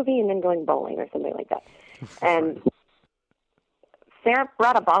going to a movie and then going bowling or something like that. And Sarah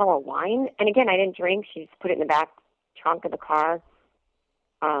brought a bottle of wine. And, again, I didn't drink. She just put it in the back trunk of the car.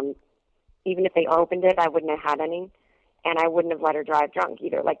 Even if they opened it, I wouldn't have had any. And I wouldn't have let her drive drunk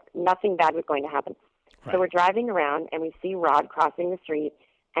either. Like, nothing bad was going to happen. Right. So we're driving around, and we see Rod crossing the street.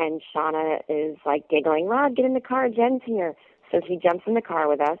 And Shauna is, like, giggling, "Rod, get in the car. Jen's here." So he jumps in the car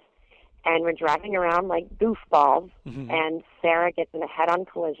with us. And we're driving around like goofballs. Mm-hmm. And Sarah gets in a head-on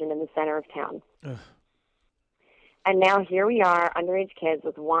collision in the center of town. Ugh. And now here we are, underage kids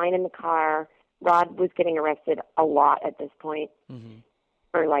with wine in the car. Rod was getting arrested a lot at this point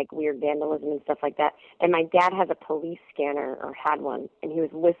for, like, weird vandalism and stuff like that. And my dad has a police scanner, or had one, and he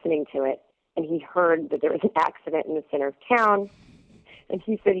was listening to it. And he heard that there was an accident in the center of town. And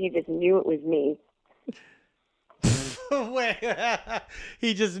he said he just knew it was me. Wait,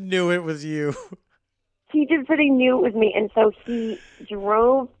 he just knew it was you. He just said he knew it was me. And so he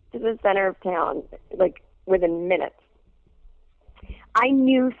drove to the center of town, like, within minutes. I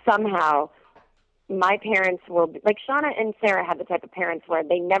knew somehow my parents will be, like, Shauna and Sarah had the type of parents where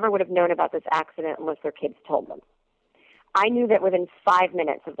they never would have known about this accident unless their kids told them. I knew that within 5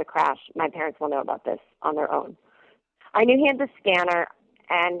 minutes of the crash, my parents will know about this on their own. I knew he had the scanner,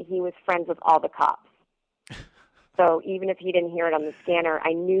 and he was friends with all the cops. So even if he didn't hear it on the scanner,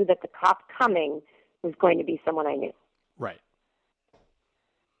 I knew that the cop coming was going to be someone I knew. Right.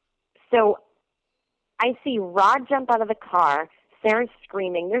 So I see Rod jump out of the car. Sarah's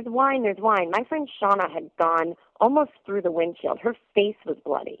screaming, "There's wine, there's wine." My friend Shauna had gone almost through the windshield. Her face was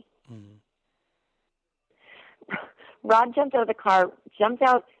bloody. Mm-hmm. Rod jumped out of the car, jumped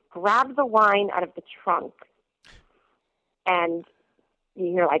out, grabbed the wine out of the trunk. And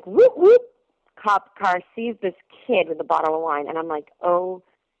you hear, like, whoop, whoop. Cop car sees this kid with a bottle of wine, and I'm like, oh,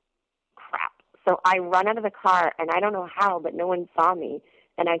 crap. So I run out of the car, and I don't know how, but no one saw me.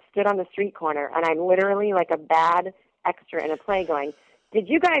 And I stood on the street corner, and I'm literally like a bad extra in a play going, "Did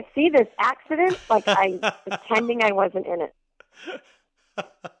you guys see this accident?" Like, I pretending I wasn't in it.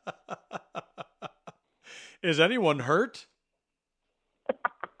 Is anyone hurt?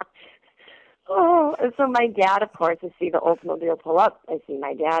 Oh, and so my dad, of course, I see the Oldsmobile pull up. I see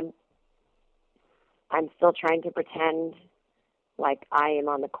my dad. I'm still trying to pretend like I am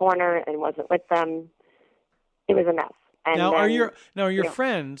on the corner and wasn't with them. It was a mess. And now, then, are your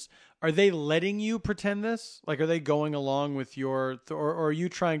friends, are they letting you pretend this? Like, are they going along with your, or are you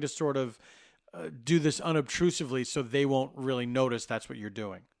trying to sort of do this unobtrusively so they won't really notice that's what you're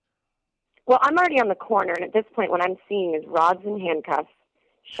doing? Well, I'm already on the corner, and at this point, what I'm seeing is rods and handcuffs.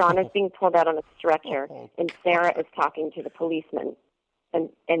 Sean is being pulled out on a stretcher, and Sarah is talking to the policeman and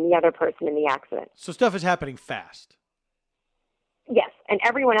the other person in the accident. So stuff is happening fast. Yes, and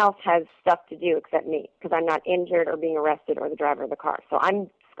everyone else has stuff to do except me, because I'm not injured or being arrested or the driver of the car. So I'm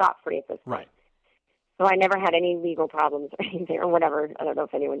scot-free at this point. Right. So I never had any legal problems or anything or whatever. I don't know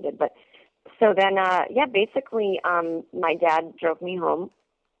if anyone did. But so then, basically, my dad drove me home.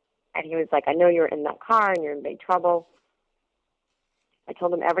 And he was like, I know you're in that car and you're in big trouble. I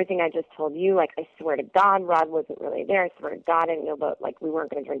told him everything I just told you. Like, I swear to God, Rod wasn't really there. I swear to God, I didn't know about, like, we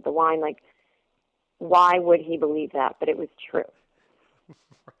weren't going to drink the wine. Like, why would he believe that? But it was true.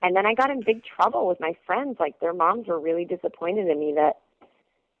 And then I got in big trouble with my friends. Like, their moms were really disappointed in me that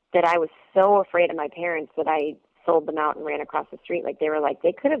I was so afraid of my parents that I sold them out and ran across the street. Like, they were like,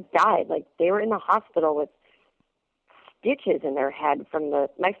 they could have died. Like, they were in the hospital with stitches in their head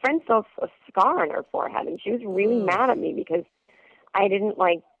my friend saw a scar on her forehead, and she was really mad at me because I didn't,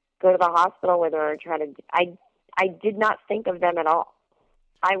 like, go to the hospital with her or try to, I did not think of them at all.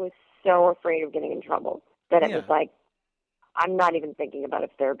 I was so afraid of getting in trouble that it was like, I'm not even thinking about if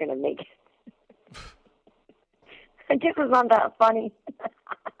they're going to make it. It just was not that funny.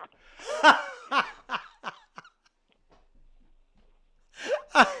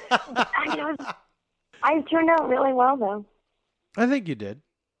 I turned out really well, though. I think you did.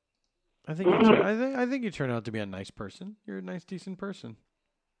 I think you turned out to be a nice person. You're a nice, decent person.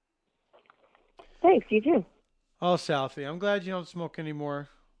 Thanks, you too. Oh, Southie, I'm glad you don't smoke anymore.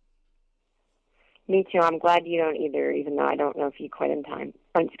 Me too. I'm glad you don't either, even though I don't know if you quit in time.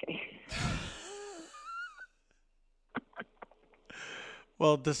 I'm just kidding.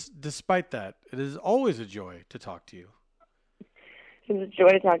 Well, despite that, it is always a joy to talk to you. It's a joy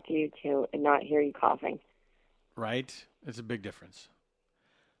to talk to you, too, and not hear you coughing. Right? It's a big difference.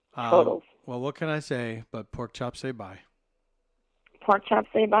 Total. Well, what can I say but pork chops say bye? Pork chops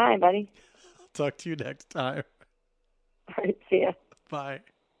say bye, buddy. I'll talk to you next time. All right, see ya. Bye.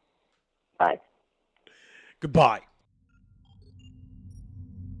 Bye. Goodbye.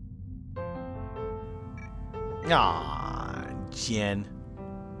 Jen.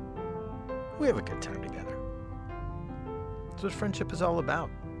 We have a good time together. That's what friendship is all about.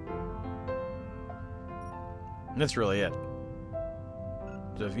 And that's really it.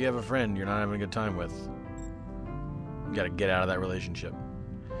 So if you have a friend you're not having a good time with, you gotta get out of that relationship.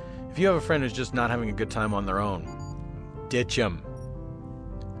 If you have a friend who's just not having a good time on their own, ditch them.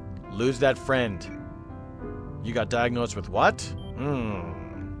 Lose that friend. You got diagnosed with what?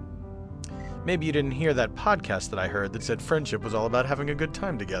 Maybe you didn't hear that podcast that I heard that said friendship was all about having a good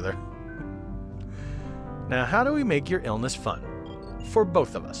time together. Now, how do we make your illness fun? For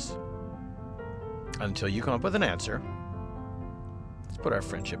both of us. Until you come up with an answer, let's put our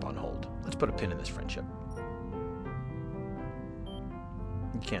friendship on hold. Let's put a pin in this friendship.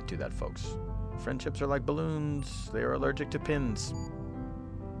 You can't do that, folks. Friendships are like balloons. They are allergic to pins.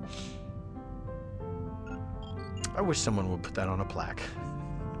 I wish someone would put that on a plaque.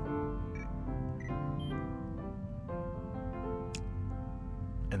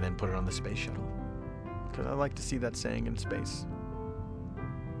 And then put it on the space shuttle. Because I like to see that saying in space.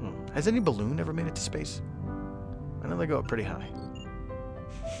 Has any balloon ever made it to space? I know they go up pretty high.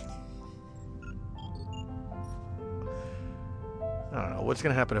 I don't know. What's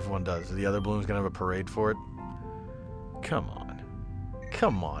going to happen if one does? Are the other balloons going to have a parade for it? Come on.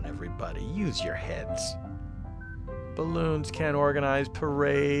 Come on, everybody. Use your heads. Balloons can't organize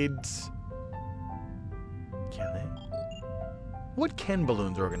parades. Can they? What can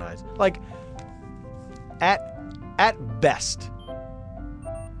balloons organize? Like, at best,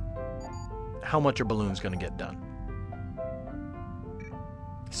 how much are balloons going to get done?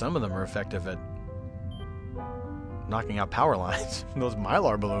 Some of them are effective at knocking out power lines. Those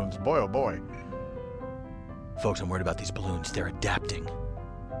Mylar balloons, boy oh boy. Folks, I'm worried about these balloons. They're adapting.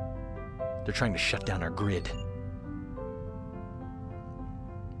 They're trying to shut down our grid.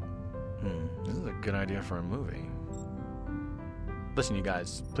 This is a good idea for a movie. Listen, you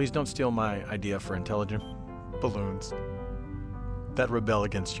guys, please don't steal my idea for intelligent balloons that rebel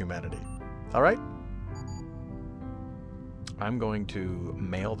against humanity. All right? I'm going to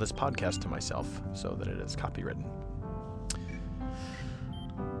mail this podcast to myself so that it is copywritten.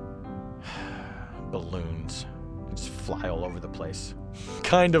 Balloons just fly all over the place.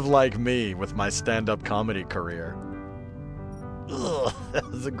 Kind of like me with my stand-up comedy career. Ugh, that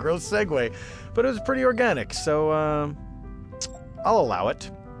was a gross segue, but it was pretty organic, so I'll allow it.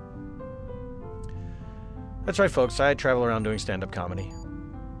 That's right, folks. I travel around doing stand-up comedy.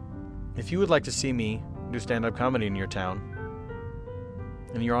 if you would like to see me do stand-up comedy in your town,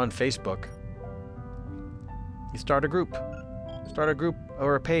 and you're on Facebook, you start a group. Start a group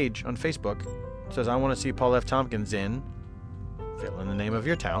or a page on Facebook. It says, I want to see Paul F. Tompkins in. Fill in the name of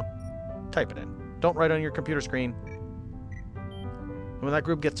your town. Type it in. Don't write on your computer screen. And when that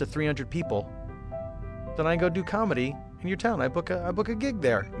group gets to 300 people, then I go do comedy in your town. I book a gig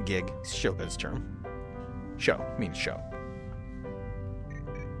there. Gig. It's a showbiz term. Show means show.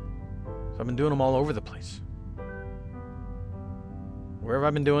 So I've been doing them all over the place. Where have I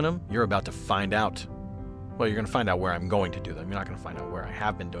been doing them? You're about to find out. Well, you're going to find out where I'm going to do them. You're not going to find out where I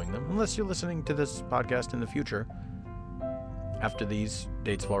have been doing them, unless you're listening to this podcast in the future, after these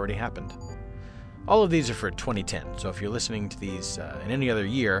dates have already happened. All of these are for 2010, so if you're listening to these in any other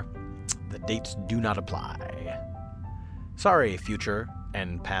year, the dates do not apply. Sorry, future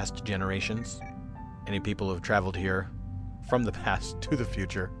and past generations. Any people who have traveled here from the past to the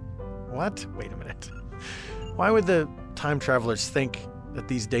future. What? Wait a minute. Why would the time travelers think that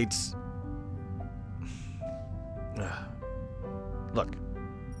these dates... Look,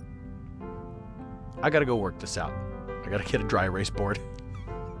 I gotta go work this out. I gotta get a dry erase board.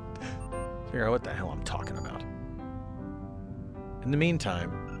 Figure out what the hell I'm talking about. In the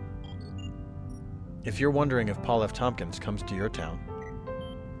meantime, if you're wondering if Paul F. Tompkins comes to your town,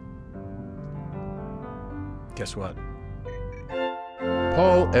 guess what?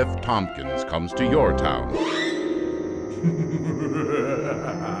 Paul F. Tompkins comes to your town.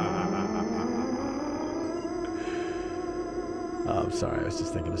 Oh, I'm sorry, I was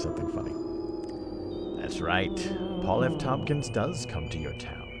just thinking of something funny. That's right. Paul F. Tompkins does come to your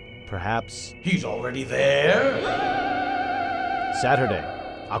town. Perhaps he's already there? Saturday,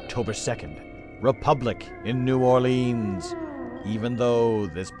 October 2nd, Republic in New Orleans. Even though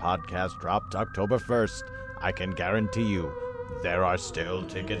this podcast dropped October 1st, I can guarantee you there are still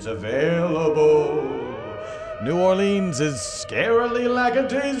tickets available. New Orleans is scarily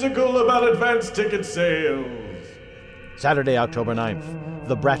lackadaisical about advance ticket sales. Saturday, October 9th,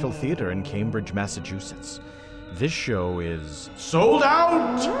 the Brattle Theater in Cambridge, Massachusetts. This show is sold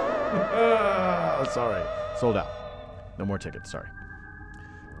out! Sorry, sold out. No more tickets, sorry.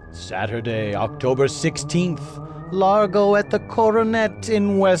 Saturday, October 16th, Largo at the Coronet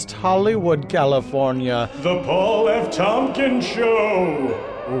in West Hollywood, California. The Paul F. Tompkins Show!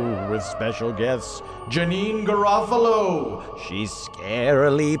 Ooh, with special guests, Janine Garofalo. She's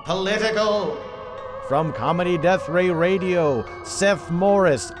scarily political. From Comedy Death Ray Radio, Seth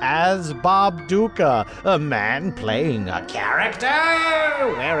Morris as Bob Duca, a man playing a character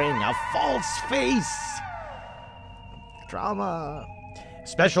wearing a false face. Drama.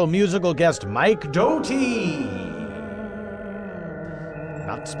 Special musical guest Mike Doty.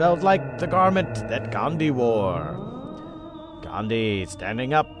 Not spelled like the garment that Gandhi wore. Gandhi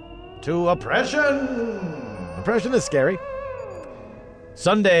standing up to oppression. Oppression is scary.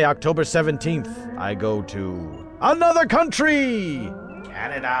 Sunday, October 17th, I go to another country,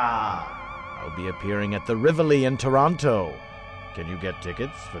 Canada. I'll be appearing at the Rivoli in Toronto. Can you get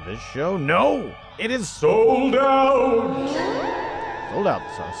tickets for this show? No, it is sold out. Sold out,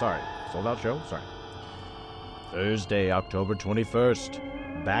 sorry. Sold out show, sorry. Thursday, October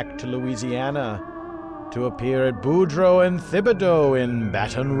 21st, back to Louisiana to appear at Boudreaux and Thibodeau in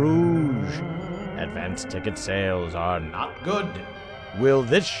Baton Rouge. Advance ticket sales are not good. Will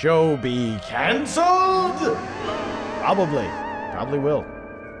this show be canceled? Probably will.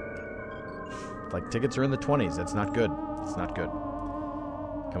 Like, tickets are in the 20s. That's not good. It's not good.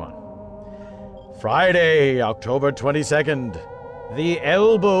 Come on. Friday, October 22nd. The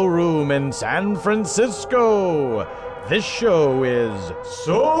Elbow Room in San Francisco. This show is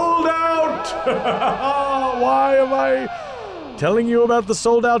sold out. Why am I telling you about the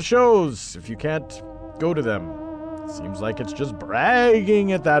sold out shows if you can't go to them? Seems like it's just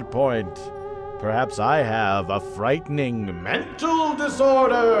bragging at that point. Perhaps I have a frightening mental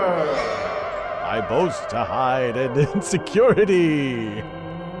disorder. I boast to hide an insecurity.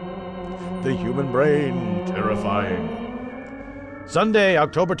 The human brain, terrifying. Sunday,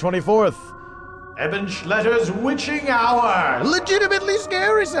 October 24th. Eben Schletter's Witching Hour. Legitimately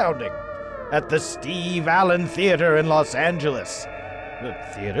scary sounding. At the Steve Allen Theater in Los Angeles. The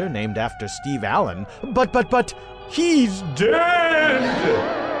theater named after Steve Allen. But... he's dead!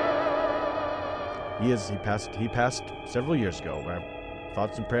 He passed several years ago. Our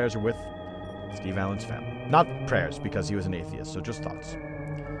thoughts and prayers are with Steve Allen's family. Not prayers, because he was an atheist, so just thoughts.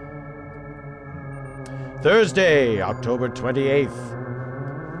 Thursday, October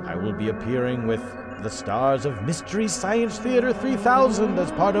 28th. I will be appearing with the stars of Mystery Science Theater 3000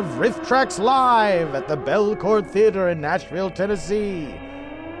 as part of Riff Tracks Live at the Belcourt Theater in Nashville, Tennessee.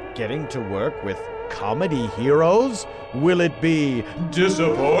 getting to work with comedy heroes? Will it be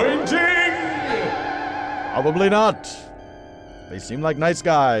disappointing? Probably not. They seem like nice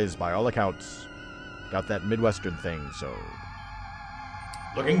guys, by all accounts. Got that Midwestern thing, so...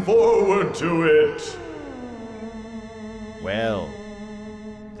 looking forward to it. Well,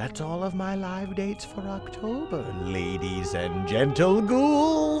 that's all of my live dates for October, ladies and gentle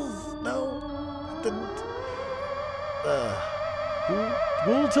ghouls. No, didn't.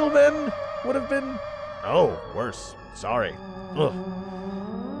 Ghoul till men would have been... oh, worse. Sorry. Ugh.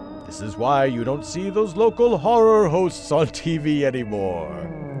 This is why you don't see those local horror hosts on TV anymore.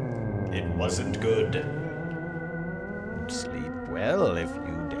 It wasn't good. Sleep well if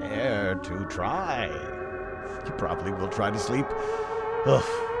you dare to try. You probably will try to sleep. Ugh.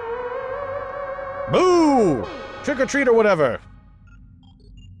 Boo! Trick or treat or whatever.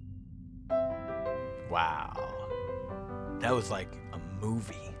 Wow. That was like a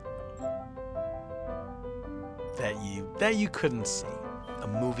movie that you couldn't see. A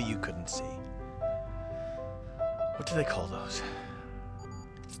movie you couldn't see. What do they call those?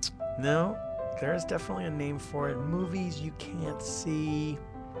 No, there is definitely a name for it. Movies you can't see.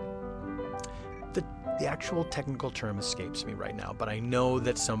 The actual technical term escapes me right now, but I know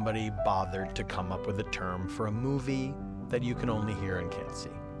that somebody bothered to come up with a term for a movie that you can only hear and can't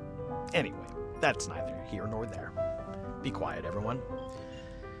see. Anyway, that's neither here nor there. Be quiet, everyone.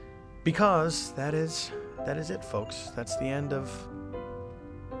 Because that is it, folks. That's the end of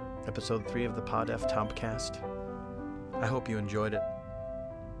episode 3 of the Pod F Tompkast. I hope you enjoyed it.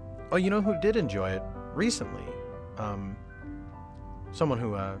 Oh, you know who did enjoy it recently? Someone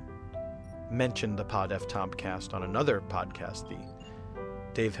who mentioned the Pod F Tompkast on another podcast, the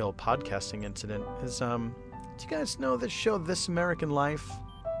Dave Hill podcasting incident, is, do you guys know this show, This American Life,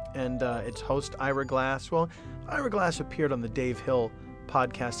 and its host, Ira Glass? Well, Ira Glass appeared on the Dave Hill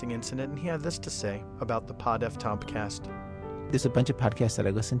podcasting incident, and he had this to say about the Pod F Tompkast. There's a bunch of podcasts that I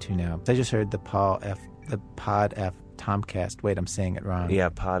listen to now. I just heard the Pod F Tompkast. Wait, I'm saying it wrong. Yeah,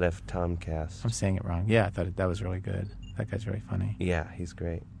 Pod F Tompkast. I'm saying it wrong. Yeah, I thought that was really good. That guy's very funny. Yeah, he's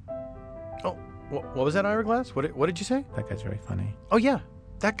great. Oh, what was that, Ira Glass? What did you say? That guy's very funny. Oh, yeah,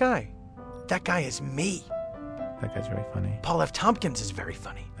 that guy. That guy is me. That guy's very funny. Paul F. Tompkins is very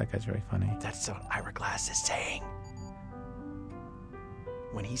funny. That guy's very funny. That's what Ira Glass is saying.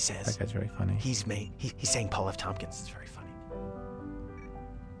 When he says... that guy's very funny. He's saying Paul F. Tompkins is very funny.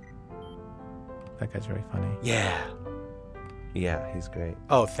 That guy's very funny. Yeah. Yeah, he's great.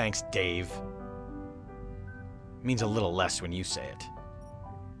 Oh, thanks, Dave. Means a little less when you say it.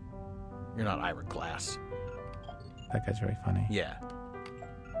 You're not Ira Glass. That guy's very funny. Yeah.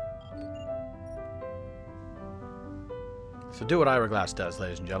 So do what Ira Glass does,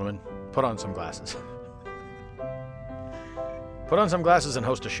 ladies and gentlemen. Put on some glasses. Put on some glasses and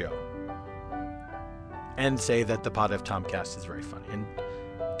host a show. And say that the Pod F Tompkast is very funny. And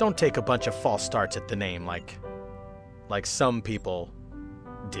don't take a bunch of false starts at the name like some people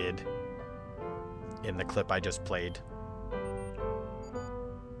did in the clip I just played.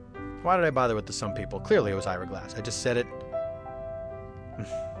 Why did I bother with the some people? Clearly it was Ira Glass. I just said it.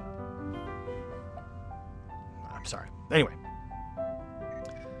 I'm sorry. Anyway.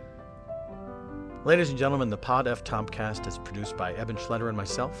 Ladies and gentlemen, the Pod F Tompkast is produced by Eben Schletter and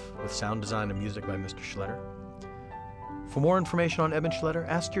myself, with sound design and music by Mr. Schletter. For more information on Eben Schletter,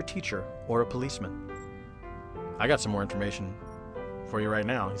 ask your teacher or a policeman. I got some more information for you right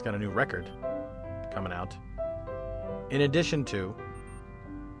now. He's got a new record coming out. In addition to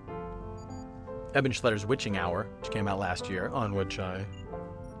Eben Schletter's Witching Hour, which came out last year, on which I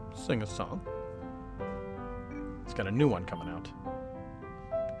sing a song. He's got a new one coming out.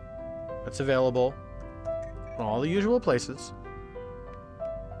 It's available on all the usual places.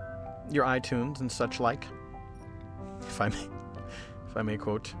 Your iTunes and such like. If I may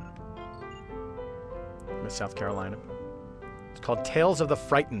quote Miss South Carolina. It's called Tales of the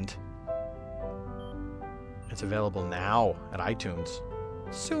Frightened. It's available now at iTunes.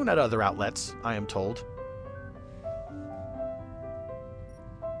 Soon at other outlets, I am told.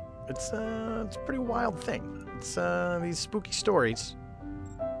 It's a pretty wild thing. It's these spooky stories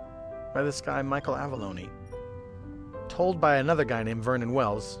by this guy, Michael Avalone, told by another guy named Vernon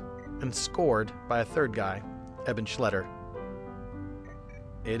Wells, and scored by a third guy, Eben Schletter.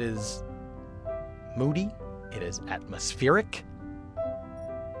 It is moody. It is atmospheric.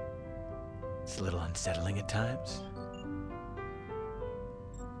 It's a little unsettling at times.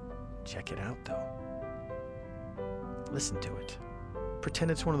 Check it out, though. Listen to it. Pretend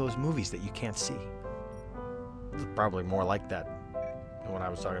it's one of those movies that you can't see. It's probably more like that than what I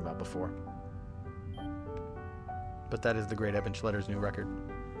was talking about before. But that is the great Eben Schletter's new record.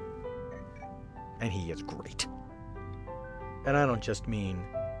 and he is great. And I don't just mean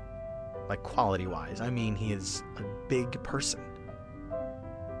like quality-wise. I mean he is a big person.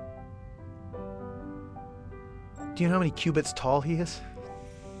 Do you know how many cubits tall he is?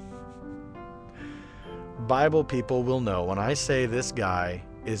 Bible people will know when I say this guy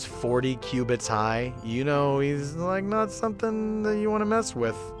is 40 cubits high, you know he's like not something that you want to mess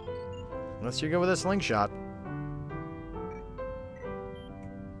with. Unless you go with a slingshot.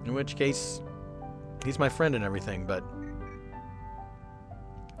 In which case, he's my friend and everything, but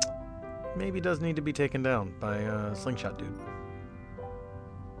maybe does need to be taken down by a slingshot dude.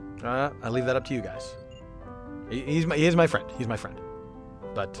 I leave that up to you guys. He is my friend. He's my friend.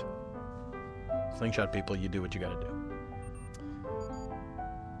 But slingshot people, you do what you gotta do.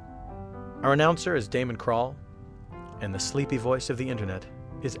 Our announcer is Damon Krall, and the sleepy voice of the internet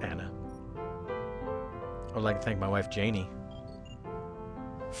is Anna. I would like to thank my wife Janie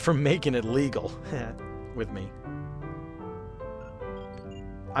for making it legal with me.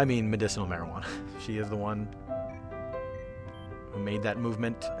 I mean medicinal marijuana. She is the one who made that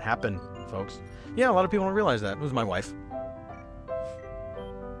movement happen, folks. Yeah, a lot of people don't realize that. It was my wife.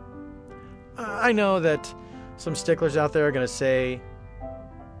 I know that some sticklers out there are going to say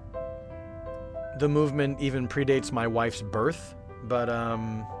the movement even predates my wife's birth, but I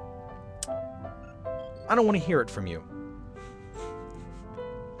don't want to hear it from you.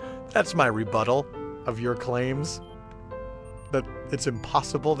 That's my rebuttal of your claims that it's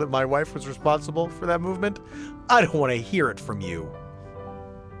impossible that my wife was responsible for that movement. I don't want to hear it from you.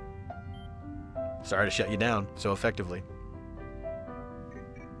 Sorry to shut you down so effectively.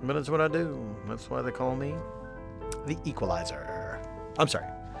 But that's what I do. That's why they call me the Equalizer. I'm sorry.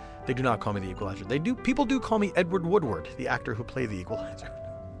 They do not call me the Equalizer. People do call me Edward Woodward, the actor who played the Equalizer.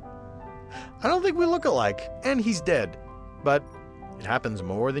 I don't think we look alike, and he's dead. But it happens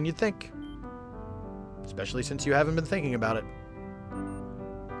more than you'd think. Especially since you haven't been thinking about it.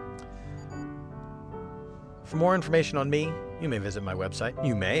 For more information on me, you may visit my website.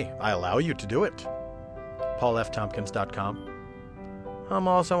 I allow you to do it. paulftompkins.com. I'm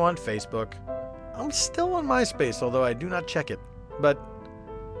also on Facebook. I'm still on MySpace, although I do not check it. But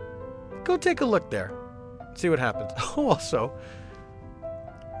go take a look there. See what happens. Also,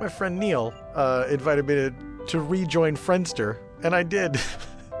 my friend Neil invited me to rejoin Friendster, and I did.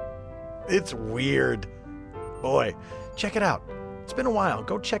 It's weird. Boy, check it out. It's been a while.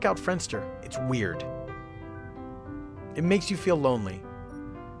 Go check out Friendster. It's weird. It makes you feel lonely.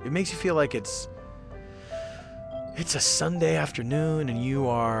 It makes you feel like it's a Sunday afternoon and you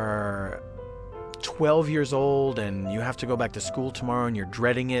are 12 years old and you have to go back to school tomorrow and you're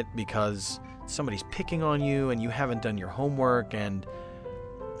dreading it because somebody's picking on you and you haven't done your homework and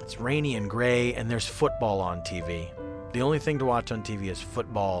it's rainy and gray and there's football on TV. The only thing to watch on TV is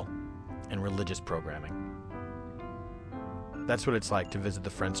football and religious programming. That's what it's like to visit the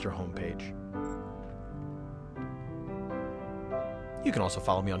Friendster homepage. You can also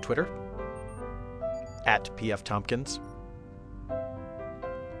follow me on Twitter, @PFTompkins.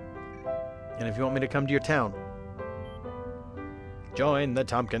 And if you want me to come to your town, join the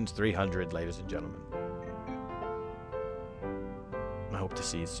Tompkins 300, ladies and gentlemen. I hope to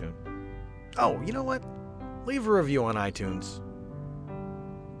see you soon. Oh, you know what? Leave a review on iTunes.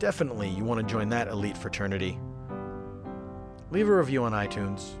 Definitely you want to join that elite fraternity. Leave a review on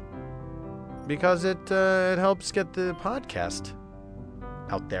iTunes because it helps get the podcast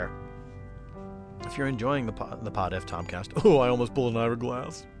out there. If you're enjoying the Pod F Tompkast, I almost pulled an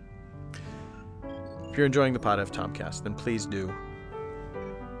hourglass. If you're enjoying the Pod F Tompkast, then please do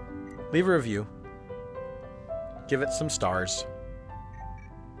leave a review, give it some stars,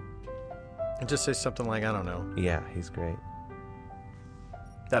 and just say something like, I don't know. Yeah, he's great.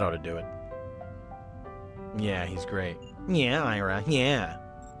 That ought to do it. Yeah, he's great. Yeah, Ira. Yeah.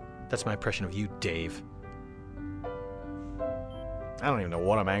 That's my impression of you, Dave. I don't even know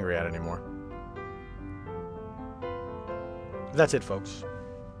what I'm angry at anymore. That's it, folks.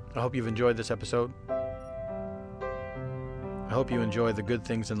 I hope you've enjoyed this episode. I hope you enjoy the good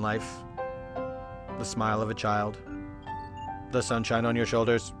things in life. The smile of a child. The sunshine on your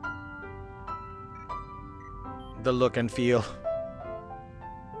shoulders. The look and feel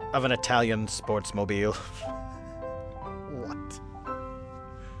of an Italian sportsmobile. What?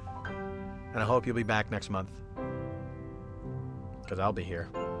 And I hope you'll be back next month. Because I'll be here.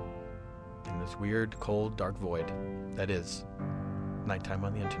 In this weird, cold, dark void that is nighttime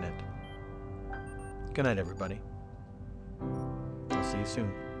on the internet. Good night, everybody. I'll see you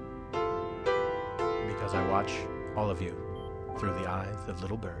soon. Because I watch all of you through the eyes of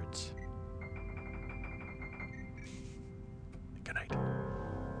little birds. Good night.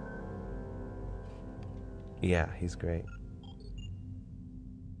 Yeah, he's great.